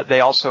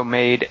 They also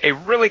made a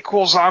really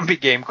cool zombie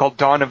game called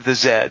Dawn of the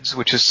Zeds,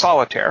 which is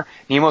solitaire.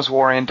 Nemo's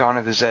War and Dawn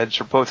of the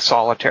Zeds are both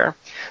solitaire.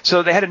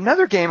 So they had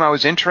another game I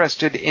was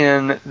interested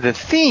in the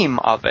theme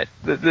of it,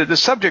 the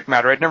subject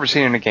matter. I'd never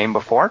seen in a game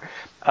before.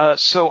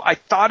 So I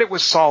thought it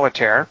was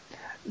solitaire.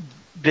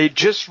 They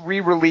just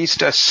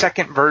re-released a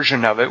second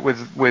version of it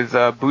with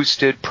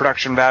boosted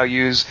production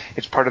values.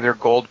 It's part of their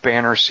Gold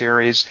Banner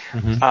series.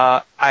 Mm-hmm.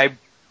 I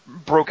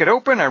broke it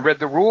open. I read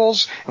the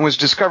rules and was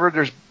discovered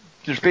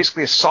there's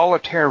basically a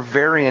solitaire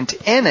variant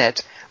in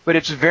it, but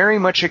it's very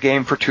much a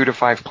game for 2 to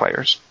 5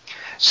 players.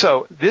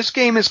 So this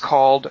game is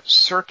called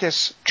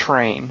Circus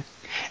Train,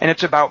 and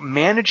it's about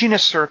managing a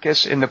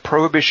circus in the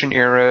Prohibition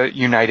era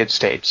United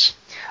States.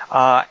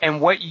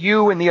 And what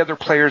you and the other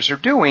players are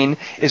doing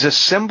is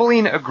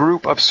assembling a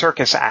group of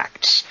circus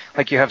acts.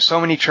 Like you have so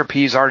many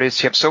trapeze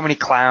artists, you have so many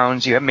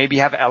clowns, maybe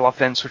have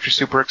elephants, which are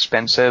super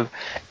expensive,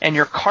 and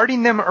you're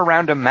carting them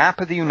around a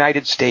map of the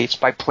United States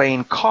by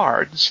playing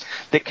cards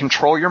that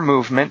control your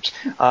movement,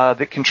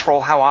 that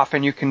control how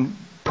often you can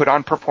put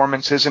on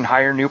performances and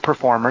hire new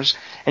performers.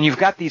 And you've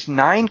got these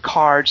 9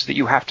 cards that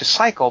you have to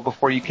cycle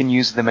before you can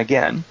use them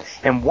again.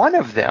 And one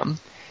of them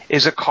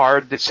is a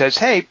card that says,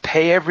 hey,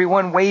 pay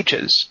everyone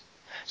wages.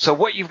 So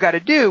what you've got to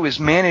do is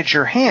manage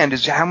your hand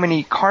is how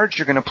many cards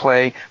you're going to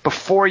play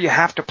before you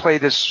have to play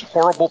this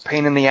horrible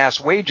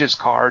pain-in-the-ass wages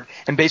card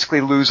and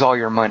basically lose all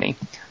your money.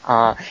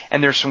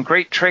 And there's some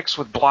great tricks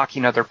with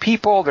blocking other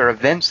people. There are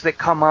events that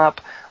come up.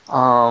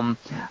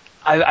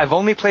 I've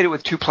only played it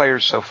with 2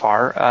 players so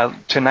far.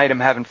 Tonight I'm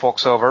having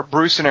folks over.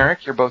 Bruce and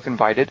Eric, you're both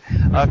invited.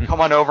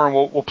 Come on over and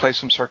we'll play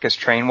some Circus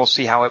Train. We'll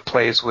see how it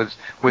plays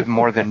with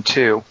more than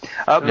 2.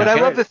 But I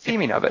love the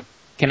theming of it.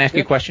 Can I ask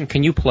you a question?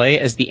 Can you play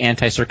as the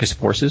anti-circus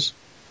forces?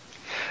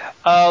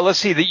 Let's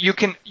see. That you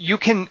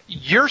can.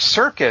 Your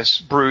circus,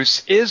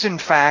 Bruce, is in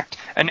fact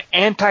an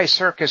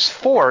anti-circus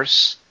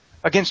force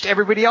against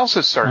everybody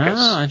else's circus.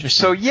 Oh,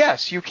 interesting. So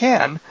yes, you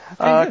can,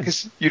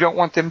 because you don't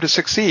want them to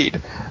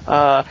succeed.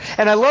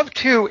 And I love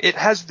too, it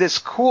has this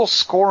cool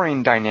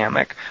scoring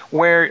dynamic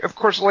where, of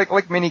course,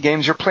 like many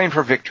games, you're playing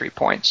for victory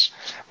points.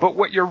 But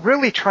what you're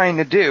really trying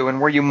to do, and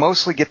where you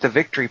mostly get the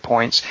victory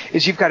points,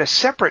 is you've got a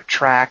separate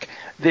track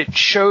that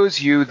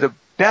shows you the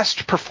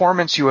best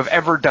performance you have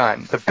ever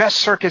done, the best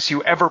circus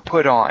you ever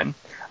put on.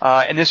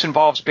 And this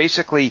involves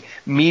basically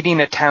meeting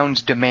a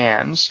town's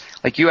demands.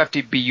 Like you have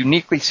to be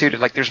uniquely suited.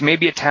 Like there's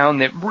maybe a town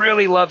that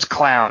really loves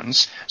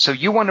clowns. So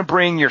you want to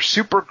bring your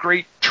super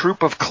great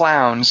troupe of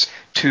clowns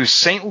to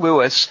St.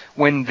 Louis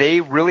when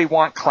they really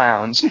want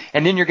clowns.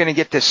 And then you're going to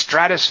get this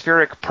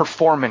stratospheric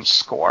performance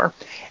score.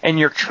 And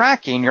you're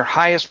tracking your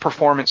highest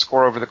performance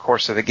score over the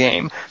course of the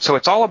game. So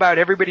it's all about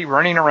everybody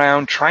running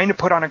around, trying to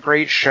put on a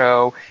great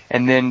show,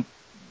 and then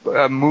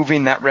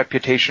moving that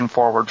reputation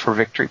forward for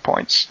victory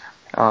points.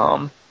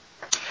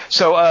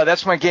 So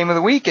that's my game of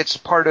the week. It's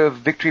part of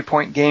Victory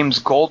Point Games'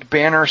 Gold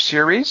Banner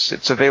series.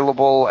 It's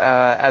available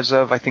as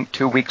of, I think,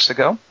 2 weeks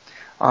ago.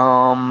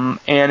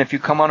 And if you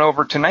come on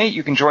over tonight,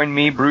 you can join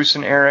me, Bruce,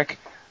 and Eric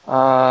in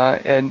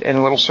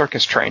a little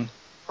circus train.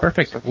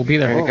 Perfect. We'll be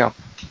there. There you go.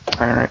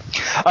 All right.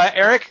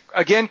 Eric,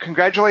 again,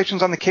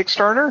 congratulations on the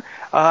Kickstarter.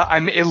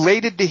 I'm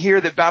elated to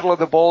hear that Battle of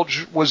the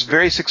Bulge was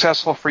very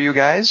successful for you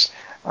guys.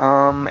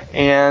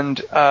 And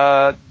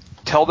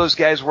tell those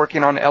guys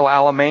working on El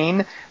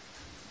Alamein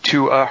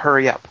to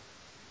hurry up.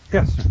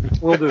 Yes,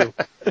 will do.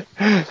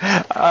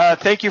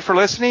 Thank you for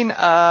listening.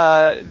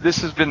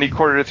 This has been the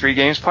Quarter to 3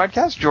 Games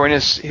podcast. Join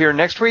us here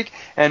next week.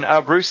 And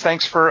Bruce,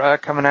 thanks for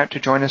coming out to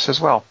join us as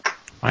well.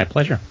 My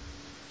pleasure.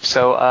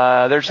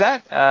 So there's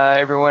that.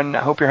 Everyone, I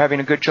hope you're having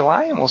a good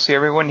July, and we'll see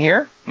everyone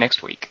here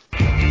next week.